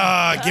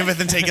like, giveth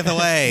and taketh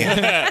away.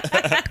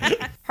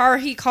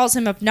 Haruhi calls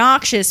him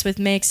obnoxious, which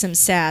makes him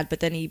sad, but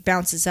then he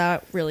bounces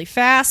out really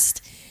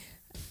fast.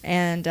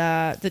 And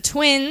the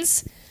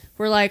twins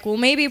were like, well,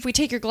 maybe if we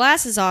take your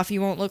glasses off, you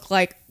won't look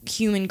like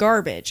human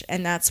garbage.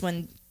 And that's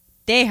when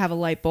they have a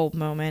light bulb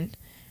moment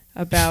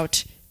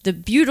about the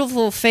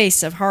beautiful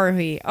face of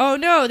Haruhi. Oh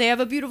no, they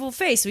have a beautiful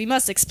face. We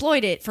must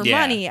exploit it for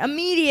money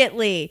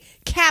immediately.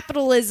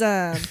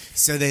 Capitalism.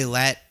 So they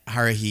let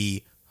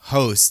Haruhi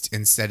host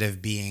instead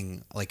of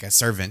being like a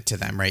servant to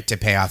them, right? To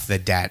pay off the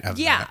debt of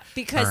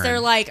because urn.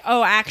 they're like,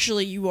 oh,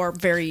 actually, you are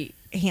very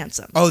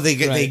handsome. Oh, they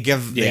Right.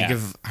 give Yeah.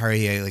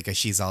 Haruhi like a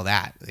she's all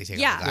that. They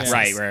take off the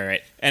glasses.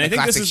 Right. And I think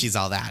Classic this is she's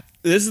all that.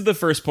 this is the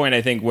first point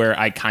I think where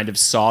I kind of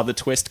saw the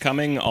twist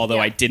coming, although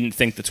Yeah. I didn't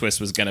think the twist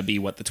was going to be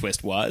what the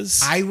twist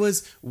was.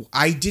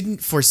 I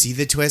didn't foresee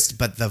the twist,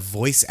 but the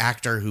voice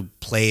actor who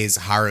plays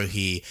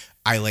Haruhi,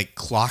 I like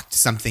clocked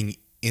something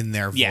in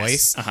their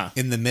Yes, voice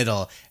in the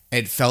middle.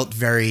 It felt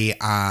very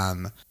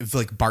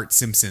like Bart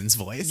Simpson's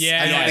voice.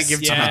 I don't want to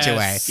give too much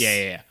away.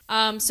 Yeah.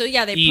 So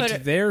yeah, they Eat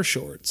put their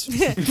shorts.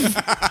 they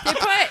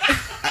put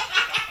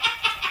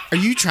Are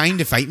you trying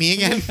to fight me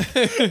again?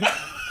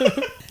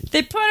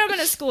 They put him in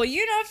a school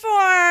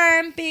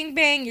uniform. Bing,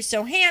 bang, you're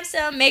so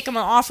handsome. Make him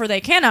an offer they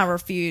cannot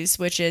refuse,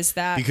 which is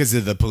that Because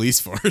of the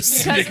police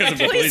force. because of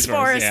the police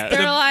force, yeah.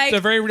 they're like, The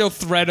very real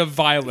threat of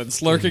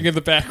violence lurking in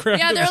the background.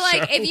 yeah, of they're the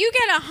like, show. if you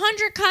get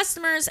 100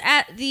 customers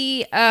at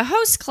the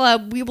host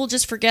club, we will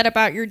just forget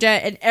about your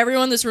debt. And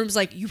everyone in this room is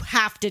like, you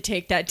have to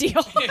take that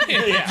deal.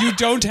 You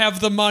don't have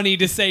the money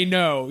to say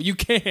no. You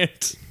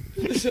can't.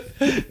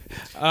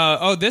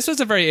 This was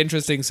a very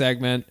interesting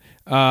segment.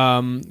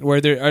 Where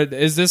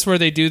is this where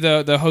they do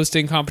the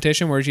hosting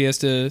competition where she has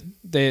to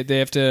they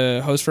have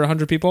to host for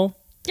 100 people?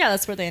 Yeah,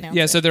 that's where they announced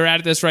Yeah, it. so they're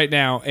at this right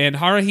now, and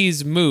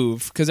Haruhi's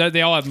move, because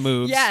they all have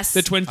moves. Yes.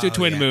 The twin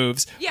yeah.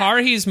 moves. Yeah.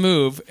 Haruhi's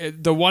move,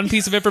 the one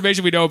piece of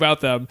information we know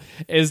about them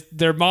is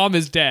their mom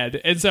is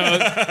dead. And so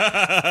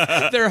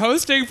they're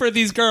hosting for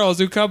these girls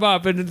who come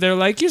up, and they're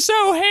like, "You're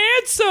so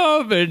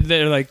handsome." And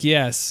they're like,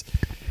 "Yes.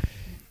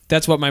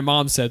 That's what my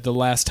mom said the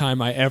last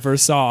time I ever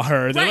saw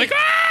her." They're Right. like,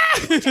 "Ah!"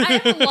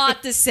 I have a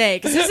lot to say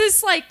because this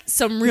is like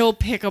some real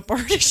pickup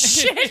artist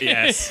shit.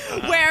 Yes.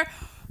 Where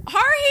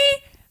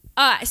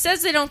Haruhi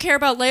says they don't care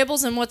about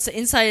labels and what's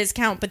inside his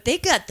account, but they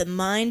got the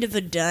mind of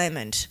a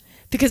diamond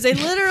because they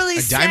literally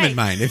A say, diamond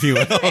mine, if you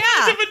will.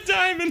 Yeah, A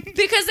diamond.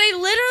 because they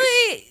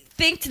literally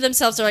think to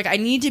themselves, they're like, I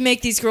need to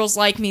make these girls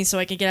like me so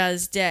I can get out of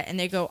this debt. And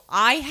they go,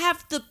 I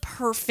have the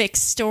perfect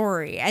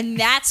story. And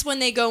that's when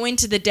they go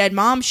into the dead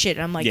mom shit.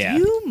 And I'm like, Yeah.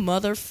 you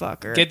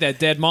motherfucker. Get that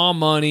dead mom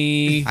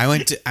money. I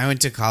went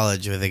to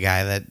college with a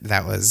guy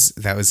that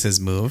was his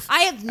move.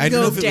 I have I don't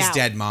no know if it was doubt.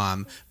 dead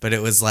mom, but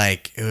it was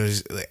like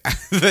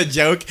the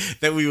joke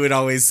that we would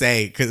always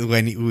say because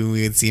when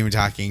we would see him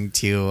talking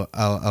to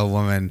a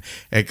woman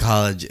at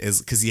college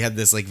is because he had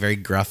this like very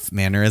gruff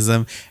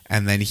mannerism,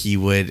 and then he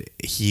would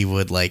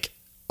like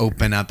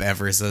open up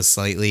ever so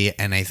slightly,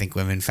 and I think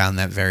women found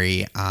that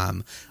very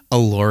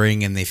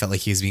alluring, and they felt like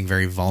he was being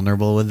very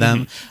vulnerable with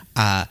them.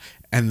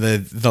 And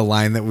the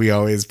line that we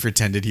always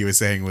pretended he was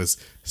saying was,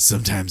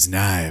 "Sometimes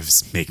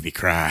knives make me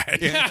cry."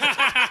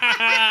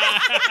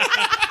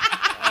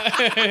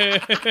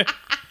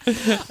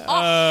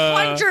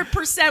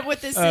 100%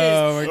 what this is.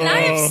 And I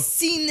have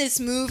seen this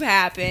move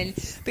happen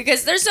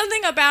because there's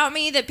something about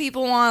me that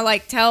people want to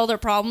like tell their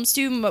problems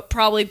to, but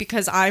probably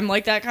because I'm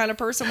like that kind of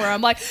person where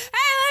I'm like, hey, let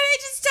me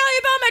just tell you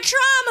about my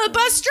trauma,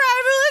 bus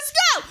driver, let's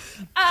go.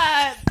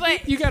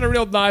 But You got a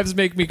real knives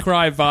make me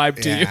cry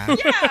vibe to you. Yeah.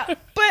 yeah,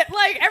 but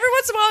like every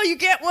once in a while you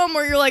get one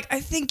where you're like, I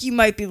think you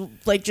might be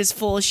like just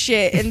full of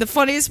shit. And the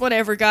funniest one I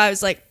ever got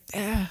was like,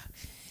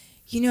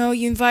 you know,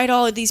 you invite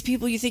all of these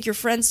people you think you're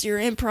friends to your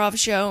improv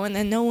show, and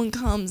then no one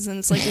comes, and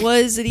it's like, what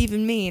does it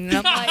even mean? And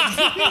I'm like,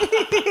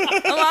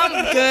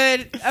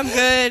 I'm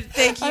good,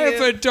 thank you. I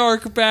have a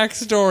dark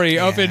backstory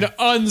of an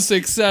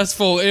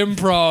unsuccessful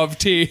improv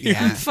team.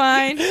 Yeah. I'm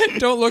fine.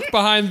 Don't look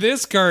behind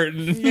this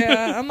curtain.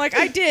 Yeah, I'm like,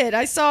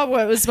 I saw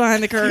what was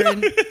behind the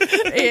curtain.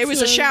 It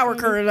was a shower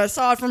curtain. I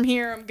saw it from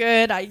here. I'm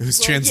good. It was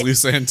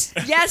translucent.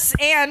 Yes,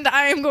 and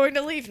I am going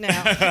to leave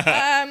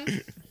now.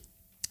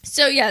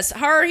 So yes,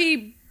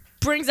 Haruhi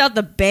brings out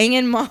the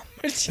banging mom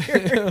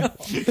material.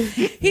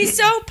 He's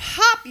so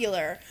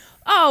popular.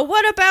 Oh,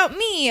 what about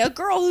me? A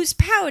girl who's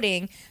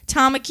pouting.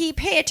 Tamaki,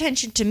 pay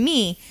attention to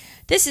me.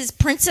 This is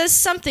Princess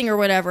something or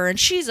whatever, and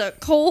she's a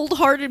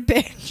cold-hearted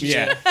bitch.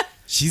 Yeah.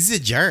 She's a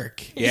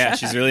jerk. Yeah,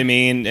 she's really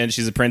mean, and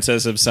she's a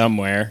princess of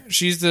somewhere.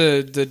 She's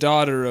the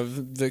daughter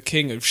of the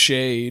King of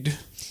Shade.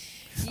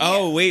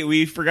 Oh, wait,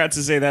 we forgot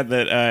to say that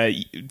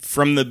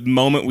from the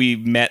moment we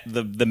met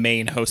the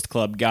main host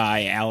club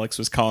guy, Alex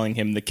was calling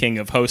him the king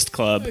of host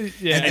club.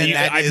 Yeah. And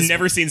that I've is-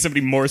 never seen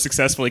somebody more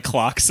successfully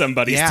clock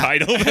somebody's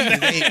title than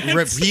that. They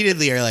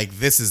repeatedly are like,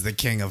 "This is the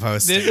king of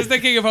hosting." This is the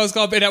King of Host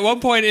Club. And at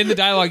one point in the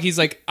dialogue, he's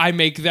like, I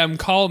make them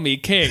call me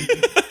king.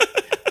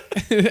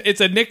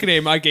 It's a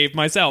nickname I gave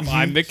myself.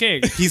 I'm the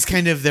king. He's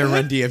kind of their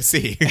Run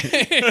DMC.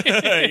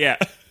 Yeah.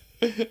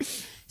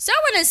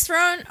 Someone has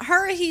thrown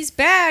Haruhi's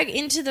bag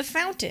into the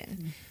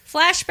fountain.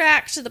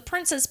 Flashback to the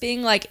princess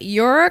being like,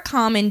 you're a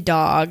common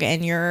dog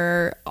and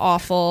you're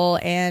awful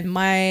and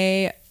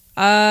my,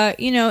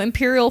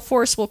 imperial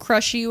force will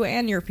crush you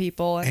and your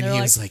people. And And they're he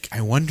like, was like,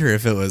 "I wonder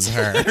if it was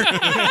her,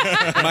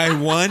 my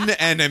one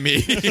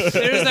enemy."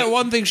 There's that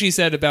one thing she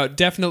said about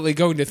definitely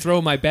going to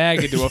throw my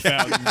bag into a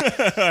fountain.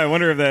 I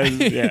wonder if that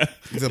is, yeah.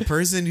 The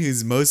person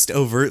who's most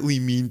overtly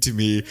mean to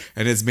me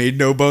and has made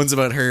no bones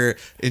about her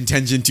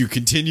intention to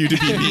continue to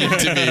be mean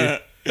to me.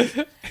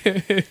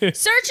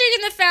 searching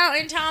in the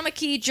fountain,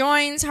 Tamaki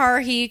joins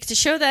Haruhi to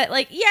show that,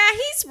 like, yeah,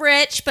 he's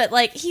rich, but,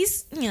 like,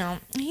 he's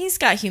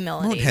got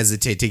humility. Won't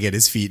hesitate to get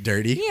his feet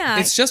dirty. Yeah.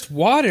 It's just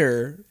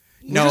water.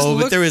 No,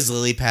 but there was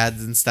lily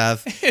pads and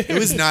stuff. It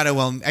was not a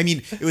well. I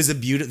mean, it was a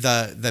beautiful.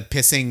 The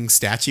pissing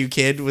statue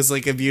kid was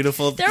like a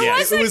beautiful. There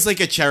was it was like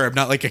a cherub,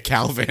 not like a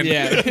Calvin.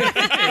 Yeah.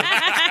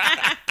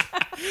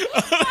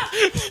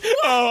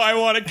 Oh, I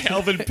want a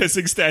Calvin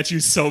pissing statue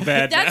so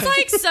bad. That's now.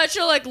 like such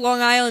a like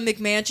Long Island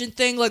McMansion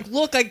thing. Like,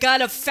 look, I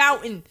got a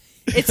fountain.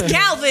 It's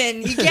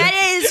Calvin. You get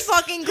it? It's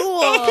fucking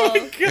cool.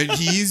 And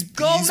he's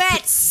Go he's,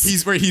 Mets.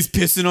 He's where he's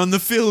pissing on the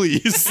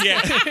Phillies.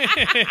 Yeah.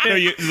 No,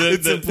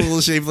 It's a pool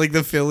shaped like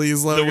the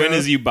Phillies logo. the win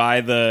is you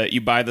buy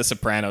the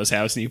Sopranos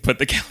house and you put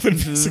the Calvin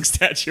pissing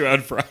statue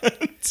out front.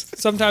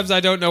 Sometimes I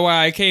don't know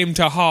why I came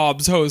to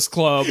Hobbs Host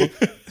Club.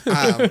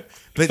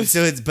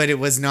 But it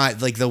was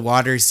not like the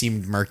water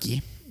seemed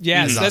murky.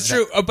 Yes, that's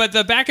true. But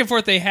the back and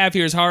forth they have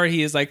here is Haruhi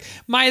is like,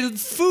 my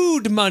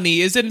food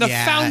money is in the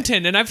Yeah.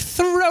 fountain and I've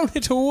thrown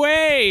it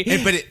away.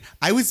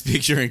 I was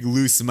picturing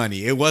loose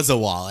money. It was a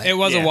wallet. It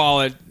was Yeah. a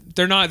wallet.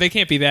 They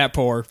can't be that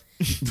poor.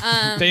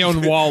 They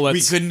own wallets.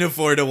 We couldn't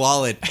afford a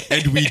wallet,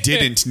 and we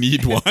didn't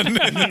need one.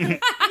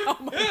 Oh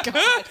my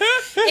god.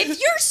 if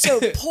you're so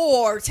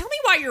poor, tell me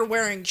why you're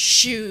wearing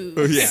shoes.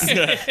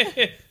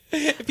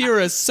 If you're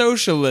a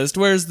socialist,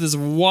 where's this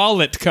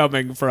wallet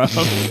coming from?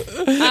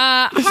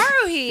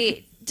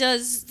 Haruhi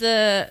does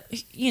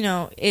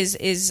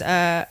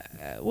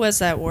what's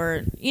that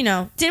word?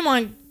 Didn't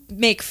want to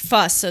make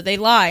fuss, so they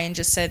lie and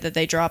just say that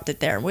they dropped it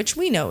there, which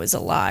we know is a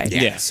lie.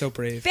 Yeah. So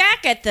brave.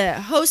 Back at the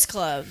host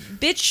club,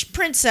 bitch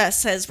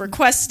princess has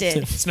requested.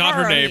 It's not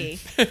her name.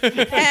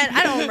 And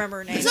I don't remember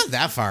her name. It's not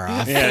that far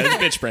off. Yeah, it's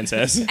bitch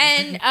princess.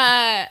 And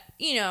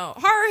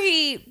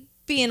Haruhi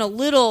being a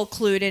little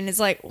clued in is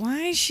like, why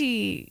is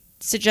she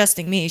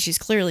suggesting me? She's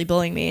clearly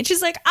bullying me. And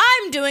she's like,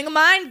 I'm doing a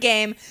mind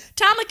game.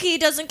 Tamaki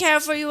doesn't care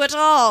for you at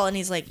all. And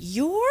he's like,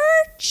 you're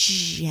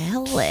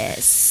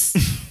jealous.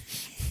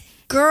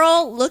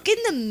 Girl, look in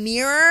the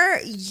mirror.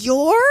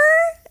 You're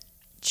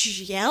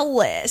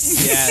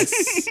jealous.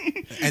 Yes.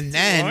 And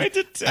then Why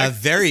did a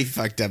very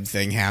fucked up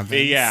thing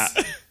happens. Yeah.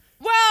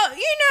 Well, we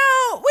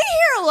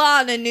hear a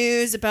lot of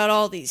news about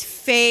all these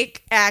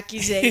fake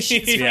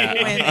accusations from Yeah.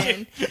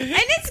 women. And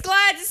it's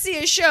glad to see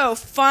a show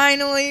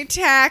finally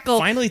tackle.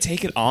 Finally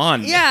take it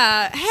on.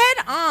 Yeah,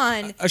 head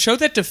on. A show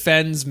that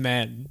defends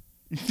men.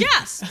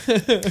 Yes.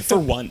 For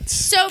once.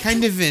 So,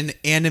 Kind of an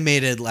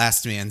animated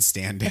Last Man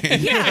Standing.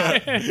 yeah.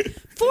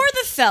 For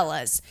the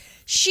fellas,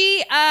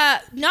 she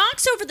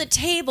knocks over the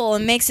table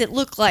and makes it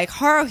look like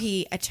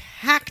Haruhi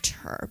attacked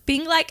her,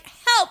 being like,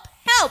 help,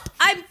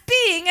 I'm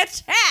being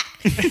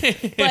attacked.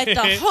 But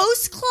the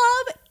host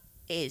club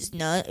is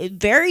not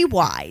very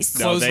wise.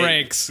 No, Close they-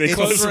 ranks. They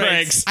close Close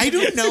ranks. I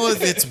don't know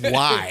if it's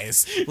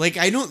wise. Like,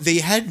 they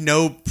had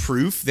no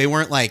proof. They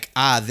weren't like,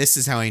 this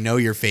is how I know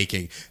you're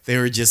faking. They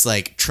were just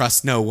like,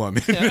 trust no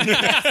woman.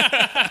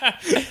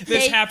 This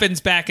They-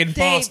 happens back in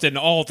Boston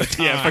all the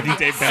time. Yeah, fucking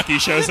Dave Becky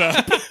shows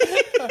up.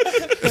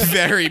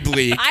 Very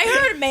bleak.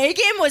 I heard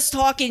Megan was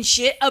talking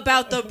shit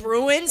about the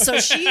Bruins, so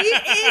she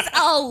is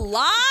a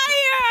liar.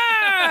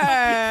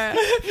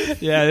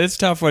 Yeah, it's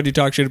tough when you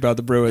talk shit about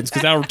the Bruins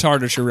because that'll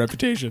tarnish your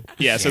reputation.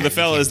 Yeah, so the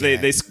fellas,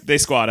 they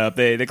squat up.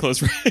 They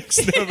close ranks.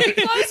 Nobody-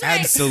 Close ranks.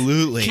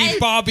 Absolutely. Keep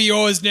Bobby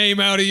Orr's name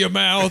out of your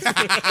mouth.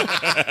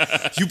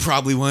 You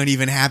probably weren't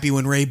even happy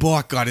when Ray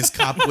Bork got his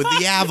cup with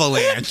the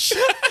Avalanche.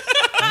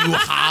 You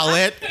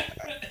harlot.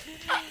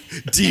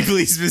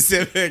 Deeply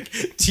specific.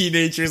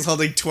 Teenagers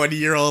holding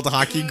 20-year-old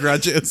hockey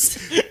grudges.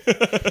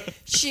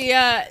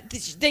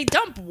 They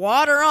dump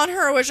water on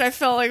her, which I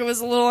felt like it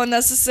was a little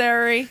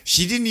unnecessary.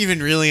 She didn't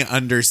even really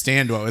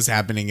understand what was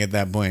happening at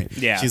that point.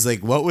 Yeah. She's like,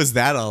 what was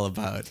that all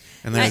about?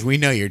 And they're like, we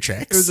know your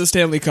tricks. It was a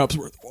Stanley Cup's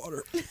worth of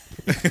water. Do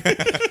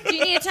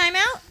you need a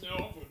timeout?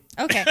 No.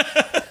 Okay.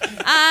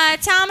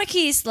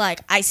 Tamaki's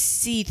like, I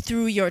see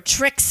through your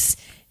tricks.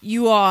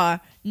 You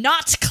are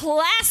not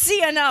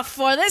classy enough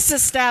for this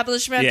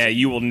establishment. yeah,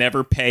 you will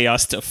never pay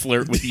us to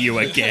flirt with you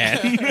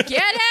again.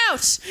 Get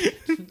out!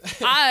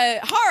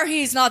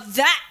 Haruhi's not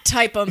that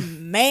type of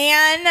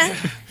man.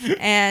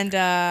 And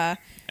And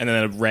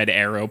then a red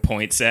arrow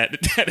points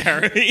at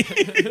Harry.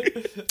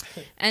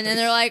 and then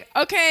they're like,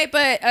 okay,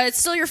 but it's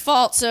still your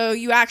fault, so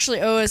you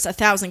actually owe us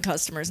 1,000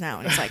 customers now.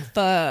 And it's like,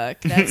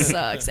 fuck, that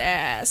sucks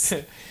ass.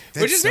 That's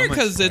Which is so weird much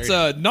because it's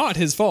harder. not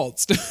his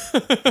fault.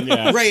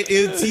 Yeah. Right.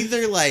 It's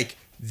either like,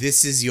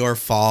 this is your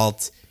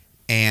fault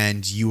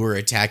and you were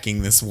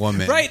attacking this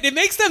woman. Right, it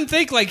makes them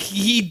think like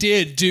he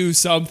did do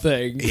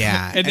something.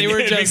 Yeah. And they were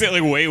It makes just it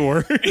like way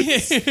worse.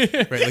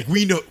 Right. Like,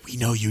 we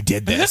know you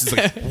did this. It's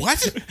like,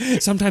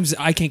 what? sometimes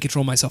I can't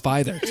control myself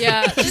either.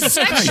 Yeah, the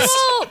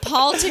sexual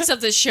politics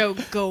of the show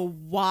go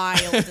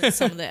wild in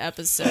some of the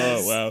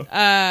episodes. Oh,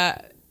 wow.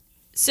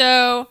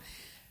 So,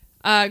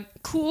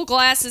 cool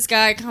glasses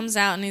guy comes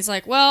out and he's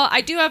like, well,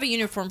 I do have a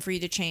uniform for you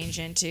to change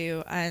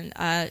into. And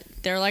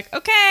they're like,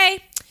 okay.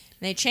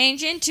 And they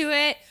change into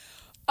it.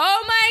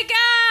 Oh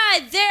my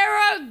god,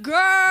 they're a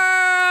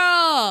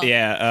girl!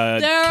 Yeah,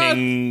 They're a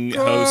King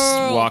girl.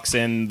 Host walks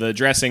in the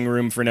dressing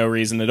room for no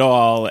reason at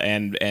all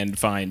and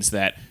finds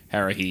that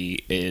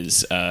Haruhi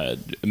is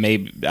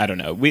maybe, I don't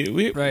know.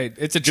 We Right,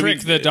 it's a Do trick.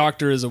 we- The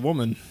doctor is a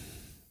woman.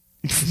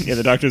 Yeah,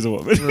 the doctor's a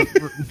woman.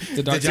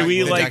 The doctor. Do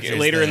we The like doctor's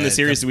later in the- the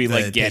series? Do we the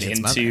like get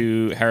patient's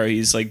into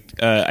Haruhi's like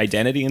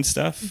identity and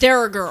stuff?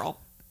 They're a girl.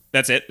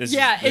 That's it. This is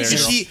Yeah, it's their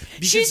just- girl.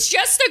 She's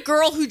just a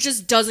girl who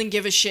just doesn't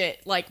give a shit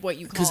like what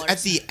you call Because her.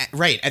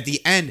 at the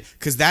end,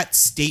 because that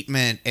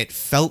statement, it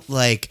felt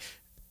like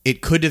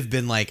it could have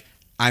been like,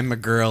 I'm a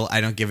girl,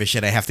 I don't give a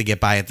shit, I have to get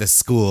by at this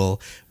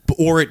school,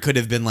 or it could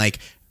have been like,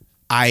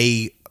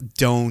 I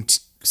don't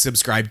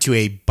subscribe to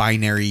a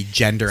binary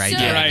gender So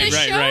identity. Right, the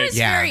right, show right. is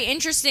Yeah. very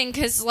interesting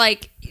because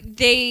like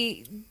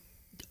they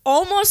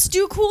almost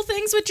do cool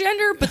things with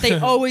gender, but they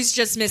always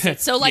just miss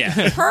it. So like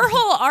Yeah. her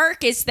whole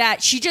arc is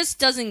that she just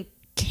doesn't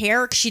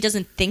care 'cause she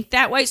doesn't think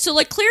that way. So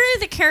like clearly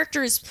the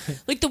character is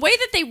like the way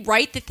that they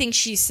write the things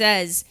she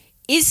says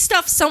is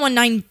stuff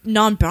someone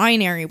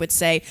non-binary would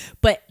say,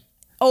 but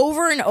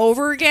over and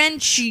over again,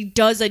 she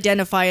does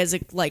identify as a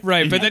like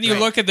Right, but then you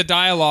look at the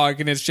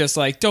dialogue and it's just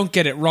like, don't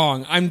get it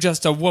wrong. I'm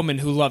just a woman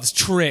who loves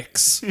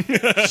tricks.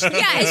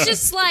 Yeah, it's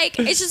just like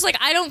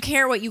I don't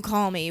care what you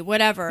call me,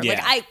 whatever. Yeah.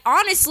 Like I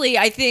honestly,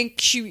 I think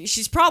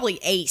she's probably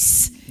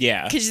ace.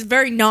 Yeah. because she's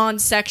very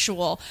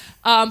non-sexual.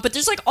 But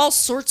there's like all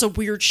sorts of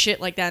weird shit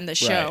like that in the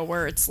show Right.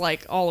 where it's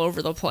like all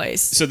over the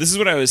place. So this is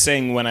what I was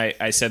saying when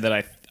I said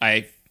that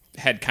I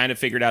had kind of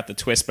figured out the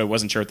twist, but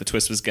wasn't sure what the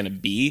twist was going to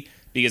be,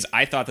 because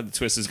I thought that the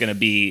twist was going to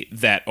be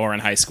that Oran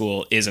High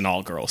School is an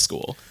all-girls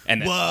school.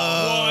 And that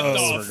all What girls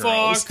the were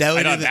girls. fuck? I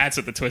would've thought been- that's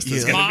what the twist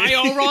was Yeah. going to be.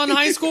 My Oran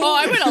High School? Oh,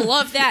 I would have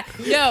loved that.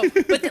 No,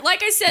 but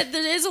like I said,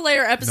 there is a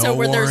later episode No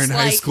where there's Warren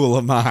High like School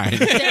of mine.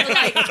 they're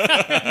like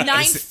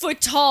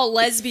 9-foot tall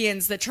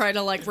lesbians that try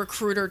to like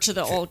recruit her to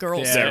the all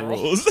girls Yeah. That school.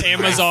 rules.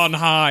 Amazon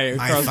High.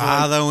 My across the-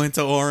 father went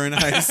to Warren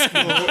High School.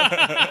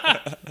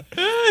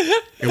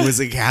 It was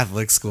a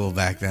Catholic school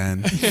back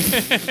then.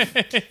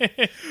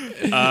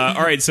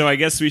 All right, so I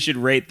guess we should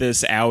rate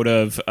this out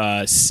of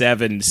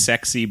 7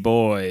 sexy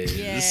boys.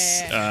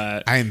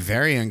 Yeah. I am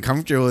very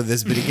uncomfortable with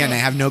this, but again, I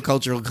have no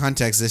cultural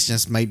context. This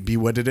just might be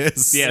what it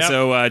is. Yeah, Yep.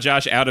 so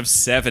Josh, out of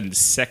 7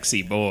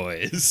 sexy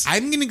boys.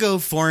 I'm gonna go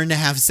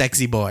 4.5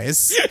 sexy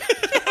boys.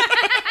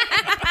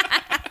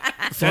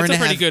 That's a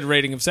pretty good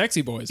rating of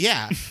sexy boys.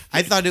 Yeah,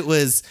 I thought it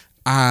was.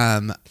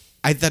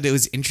 I thought it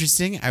was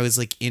interesting. I was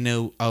like in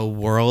a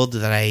world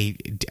that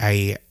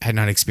I had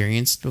not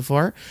experienced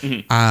before.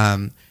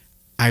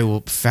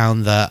 I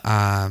found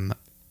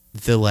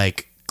the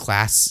like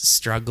class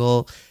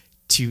struggle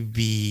to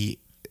be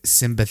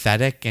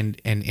sympathetic and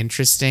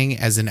interesting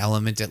as an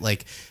element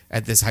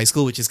at this high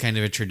school, which is kind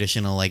of a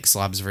traditional like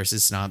slobs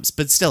versus snobs,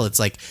 but still it's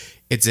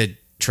a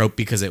trope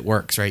because it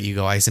works, right? You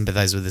go, I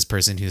sympathize with this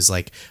person who's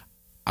like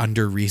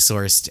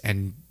under-resourced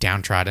and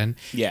downtrodden.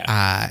 Yeah.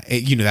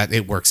 That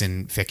it works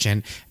in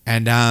fiction.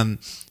 And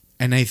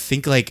I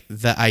think like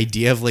the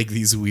idea of like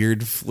these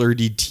weird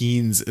flirty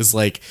teens is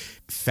like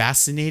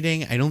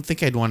fascinating. I don't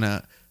think I'd want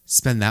to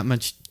spend that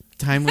much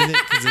time with it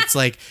because it's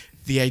like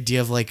the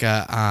idea of like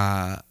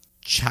a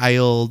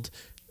child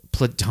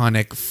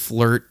platonic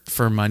flirt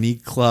for money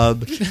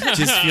club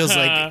just feels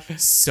like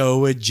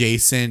so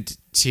adjacent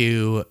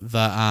to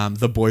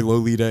the Boy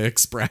Lolita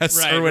Express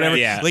Right, or whatever. right.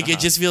 Yeah. Like it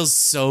just feels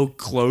so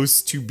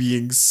close to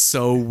being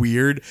so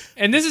weird.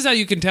 And this is how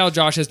you can tell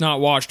Josh has not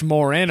watched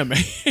more anime.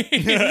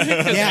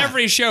 'Cause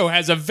every show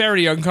has a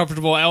very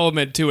uncomfortable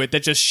element to it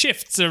that just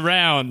shifts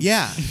around.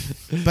 Yeah,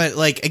 but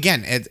like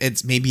again,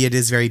 it's maybe it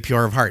is very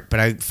pure of heart. But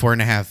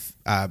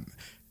 4.5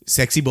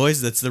 sexy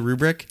boys. That's the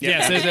rubric.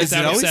 Yes, Yeah. it's Is it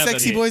out of always 7.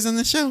 sexy boys on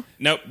the show?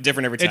 Nope,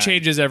 different every time. It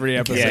changes every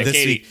episode. Yeah, This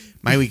Katie. week,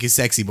 my week is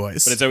sexy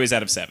boys. But it's always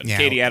out of 7. Yeah.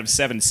 Katie, out of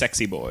 7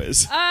 sexy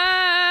boys.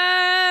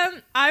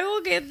 I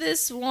will give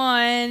this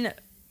one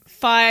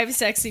 5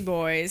 sexy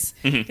boys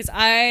because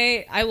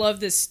I love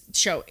this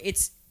show.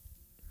 It's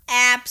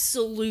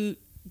absolute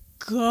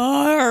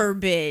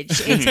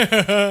garbage.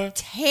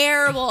 It's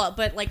terrible,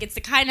 but like it's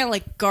the kind of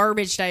like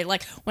garbage that I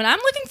like. When I'm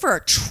looking for a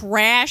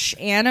trash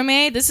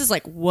anime, this is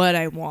like what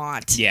I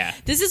want. Yeah.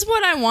 This is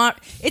what I want.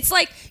 It's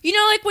like,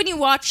 like when you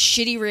watch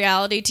shitty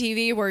reality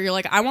TV where you're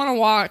like, I want to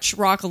watch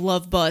Rock a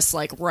Love Bus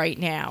like right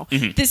now.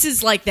 This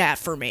is like that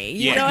for me.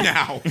 You know?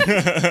 now.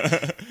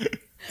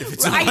 If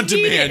it's I on need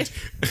demand,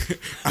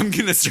 I'm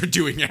gonna start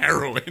doing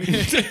heroin.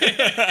 If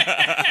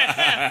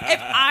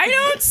I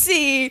don't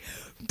see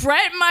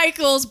Bret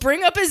Michaels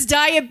bring up his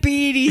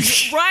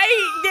diabetes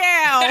right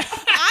now,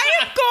 I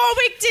am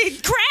going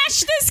to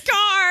crash this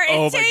car and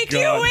Oh my take you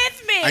God.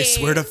 with me. I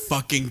swear to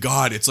fucking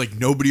God, it's like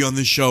nobody on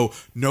the show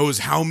knows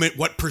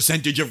what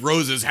percentage of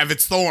roses have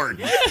its thorn.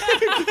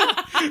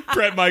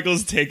 Bret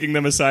Michaels taking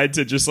them aside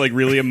to just like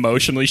really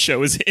emotionally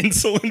show his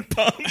insulin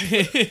pump.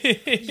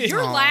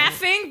 You're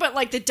laughing, but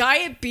like the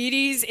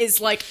diabetes is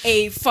like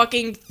a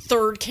fucking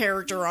third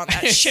character on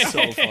that show.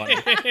 So funny.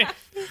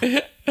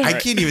 I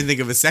can't even think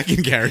of a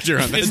second character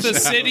on this It's the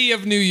show. city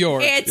of New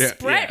York. It's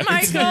Bret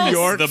Michaels,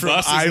 York The from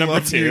bus is I number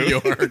Love 2. New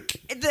York.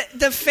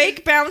 the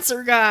fake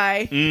bouncer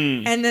guy,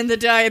 and then the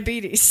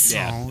diabetes.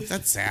 Yeah. Oh,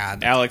 that's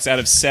sad. Alex, out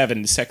of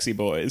 7 sexy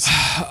boys.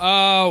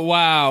 Oh,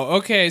 wow.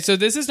 Okay, so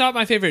this is not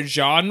my favorite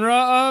genre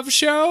of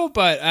show,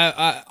 but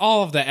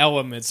all of the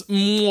elements.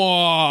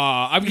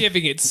 Mwah. I'm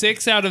giving it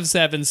 6 out of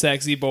 7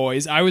 sexy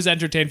boys. I was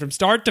entertained from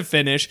start to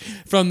finish,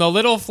 from the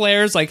little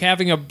flares like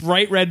having a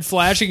bright red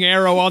flashing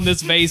arrow on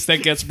this vase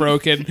that gets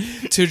broken,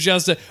 to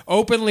just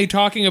openly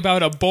talking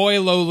about a boy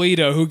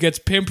Lolita who gets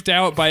pimped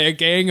out by a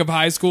gang of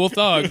high school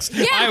thugs.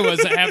 I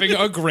was having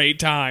a great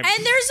time.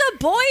 And there's a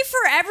boy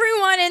for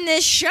everyone in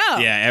this show.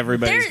 Yeah,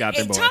 everybody's got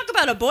their boy. Talk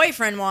about a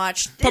boyfriend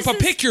watch. This Papa,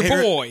 is- pick your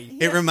boy.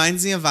 It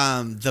reminds me of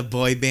the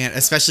boy band,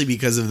 especially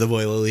because of the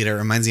boy Lolita. It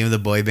reminds me of the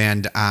boy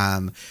band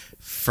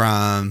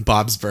from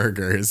Bob's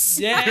Burgers.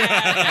 Yeah.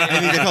 I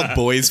think they're called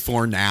Boys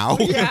for Now.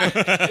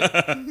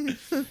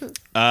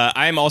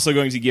 I'm also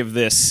going to give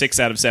this 6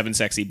 out of 7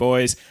 sexy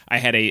boys. I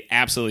had a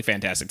absolutely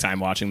fantastic time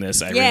watching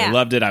this. I Yeah. really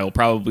loved it. I will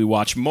probably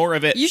watch more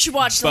of it. You should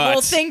watch the but-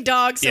 whole thing,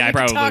 dog, so yeah, I we can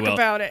probably talk will.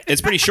 about it.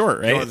 It's pretty short,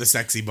 right? You're the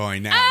sexy boy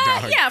now,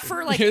 dog. Yeah,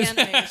 for like anime,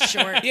 it's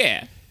short.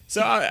 Yeah.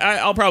 So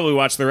I'll probably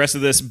watch the rest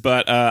of this,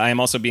 but I am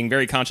also being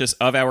very conscious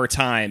of our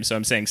time. So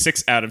I'm saying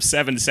 6 out of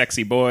 7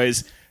 sexy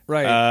boys.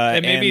 Right.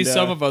 And maybe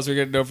some of us are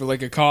getting over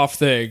like a cough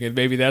thing, and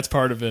maybe that's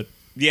part of it.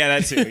 Yeah,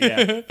 that too.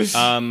 Yeah.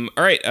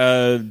 All right.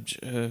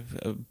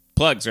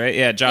 Plugs, right?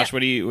 Yeah, Josh.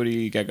 Yeah. What do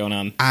you got going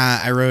on?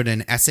 I wrote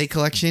an essay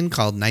collection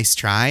called Nice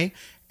Try,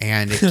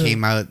 and it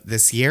came out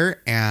this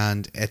year,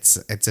 and it's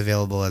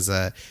available as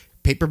a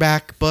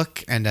paperback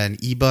book and an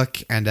ebook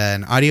and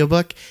an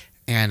audiobook,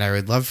 and I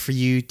would love for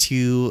you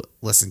to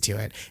listen to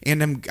it.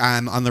 And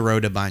I'm on the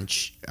road a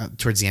bunch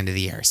towards the end of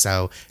the year,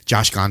 so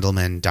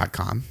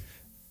joshgondelman.com.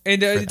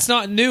 And it's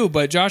not new,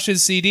 but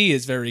Josh's CD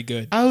is very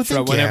good. Oh, from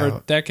thank whenever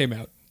you. that came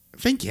out.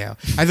 Thank you.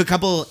 I have a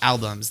couple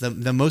albums.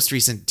 The most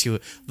recent two.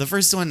 The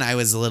first one I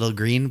was a little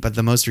green, but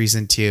the most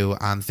recent two,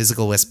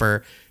 Physical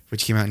Whisper,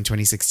 which came out in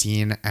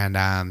 2016,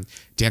 and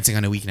Dancing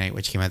on a Weeknight,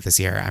 which came out this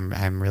year.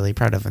 I'm really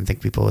proud of and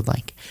think people would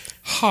like.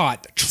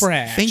 Hot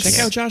trash. Thank Check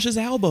you. out Josh's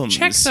albums.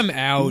 Check them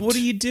out. What are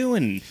you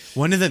doing?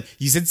 One of them,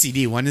 you said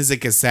CD. One is a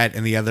cassette,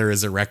 and the other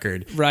is a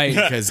record. Right.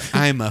 Because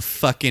I'm a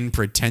fucking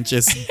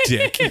pretentious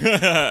dick.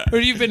 Or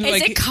you've been Is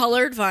like it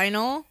colored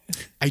vinyl?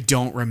 I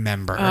don't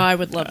remember. Oh, I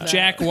would love that.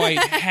 Jack White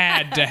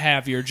had to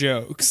have your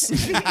jokes.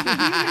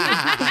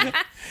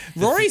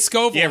 Rory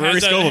Scovel Yeah, Rory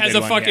has Scovel has did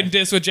a one, fucking yeah.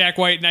 diss with Jack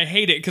White, and I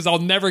hate it because I'll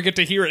never get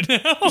to hear it now.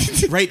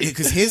 Right,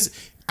 because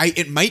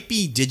it might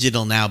be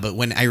digital now, but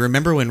when I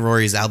remember when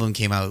Rory's album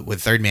came out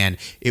with Third Man,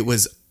 it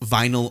was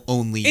vinyl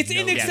only. It's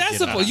no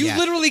inaccessible. digital. You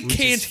literally which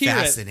can't is hear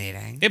it.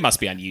 fascinating. It must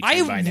be on YouTube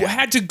I by now.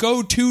 had to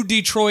go to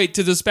Detroit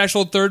to the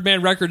special Third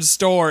Man Records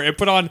store and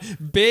put on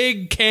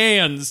big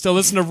cans to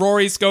listen to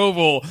Rory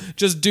Scovel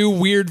just do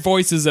weird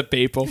voices at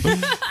people.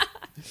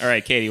 All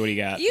right, Katie, what do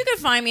you got? You can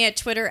find me at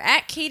Twitter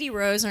at Katie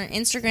Rose or on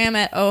Instagram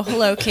at Oh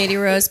Hello Katie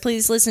Rose.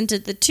 Please listen to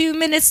the 2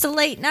 Minutes to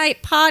Late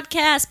Night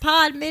podcast,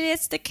 Pod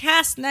Minutes to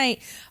Cast Night.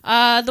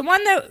 The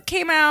one that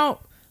came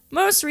out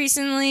most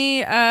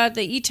recently,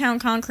 the E-Town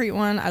Concrete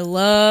one, I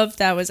love.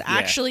 That was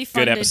actually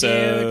fun Good to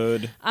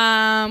episode. do. We're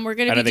gonna I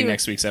be don't think doing.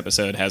 next week's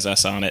episode has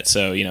us on it,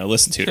 so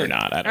listen to it or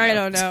not. I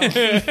don't know.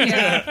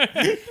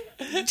 Yeah.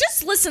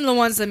 Just listen to the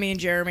ones that me and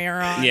Jeremy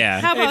are on. Yeah.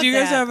 How Hey, about do you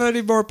guys that? have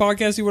any more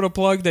podcasts you want to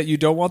plug that you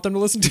don't want them to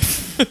listen to?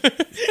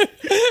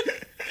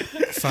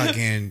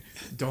 Fucking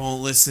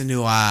don't listen to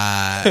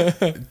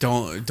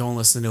don't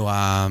listen to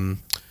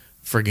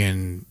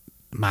friggin'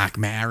 Mark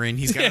Maron.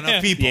 He's got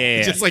enough people.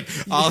 Yeah. Just like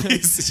all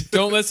these.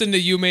 Don't listen to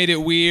You Made It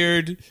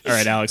Weird. All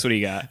right, Alex, what do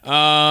you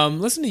got?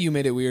 Listen to You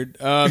Made It Weird.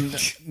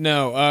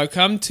 No.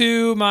 Come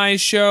to my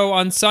show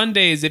on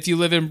Sundays if you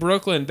live in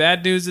Brooklyn.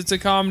 Bad News, it's a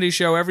comedy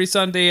show every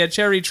Sunday at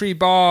Cherry Tree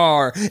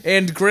Bar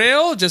and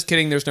Grill. Just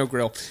kidding, there's no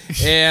grill.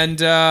 And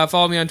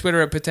follow me on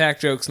Twitter at Patak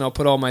Jokes, and I'll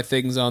put all my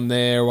things on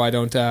there. Why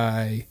don't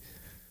I?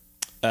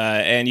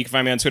 And you can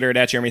find me on Twitter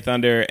at Jeremy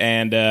Thunder,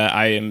 and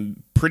I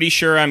am pretty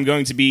sure I'm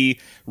going to be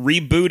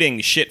rebooting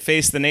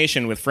Shitface the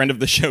Nation with friend of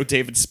the show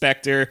David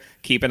Spector.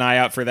 Keep an eye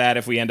out for that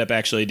if we end up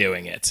actually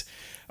doing it.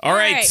 All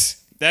right. right.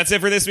 That's it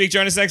for this week.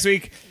 Join us next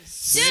week.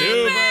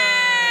 Super!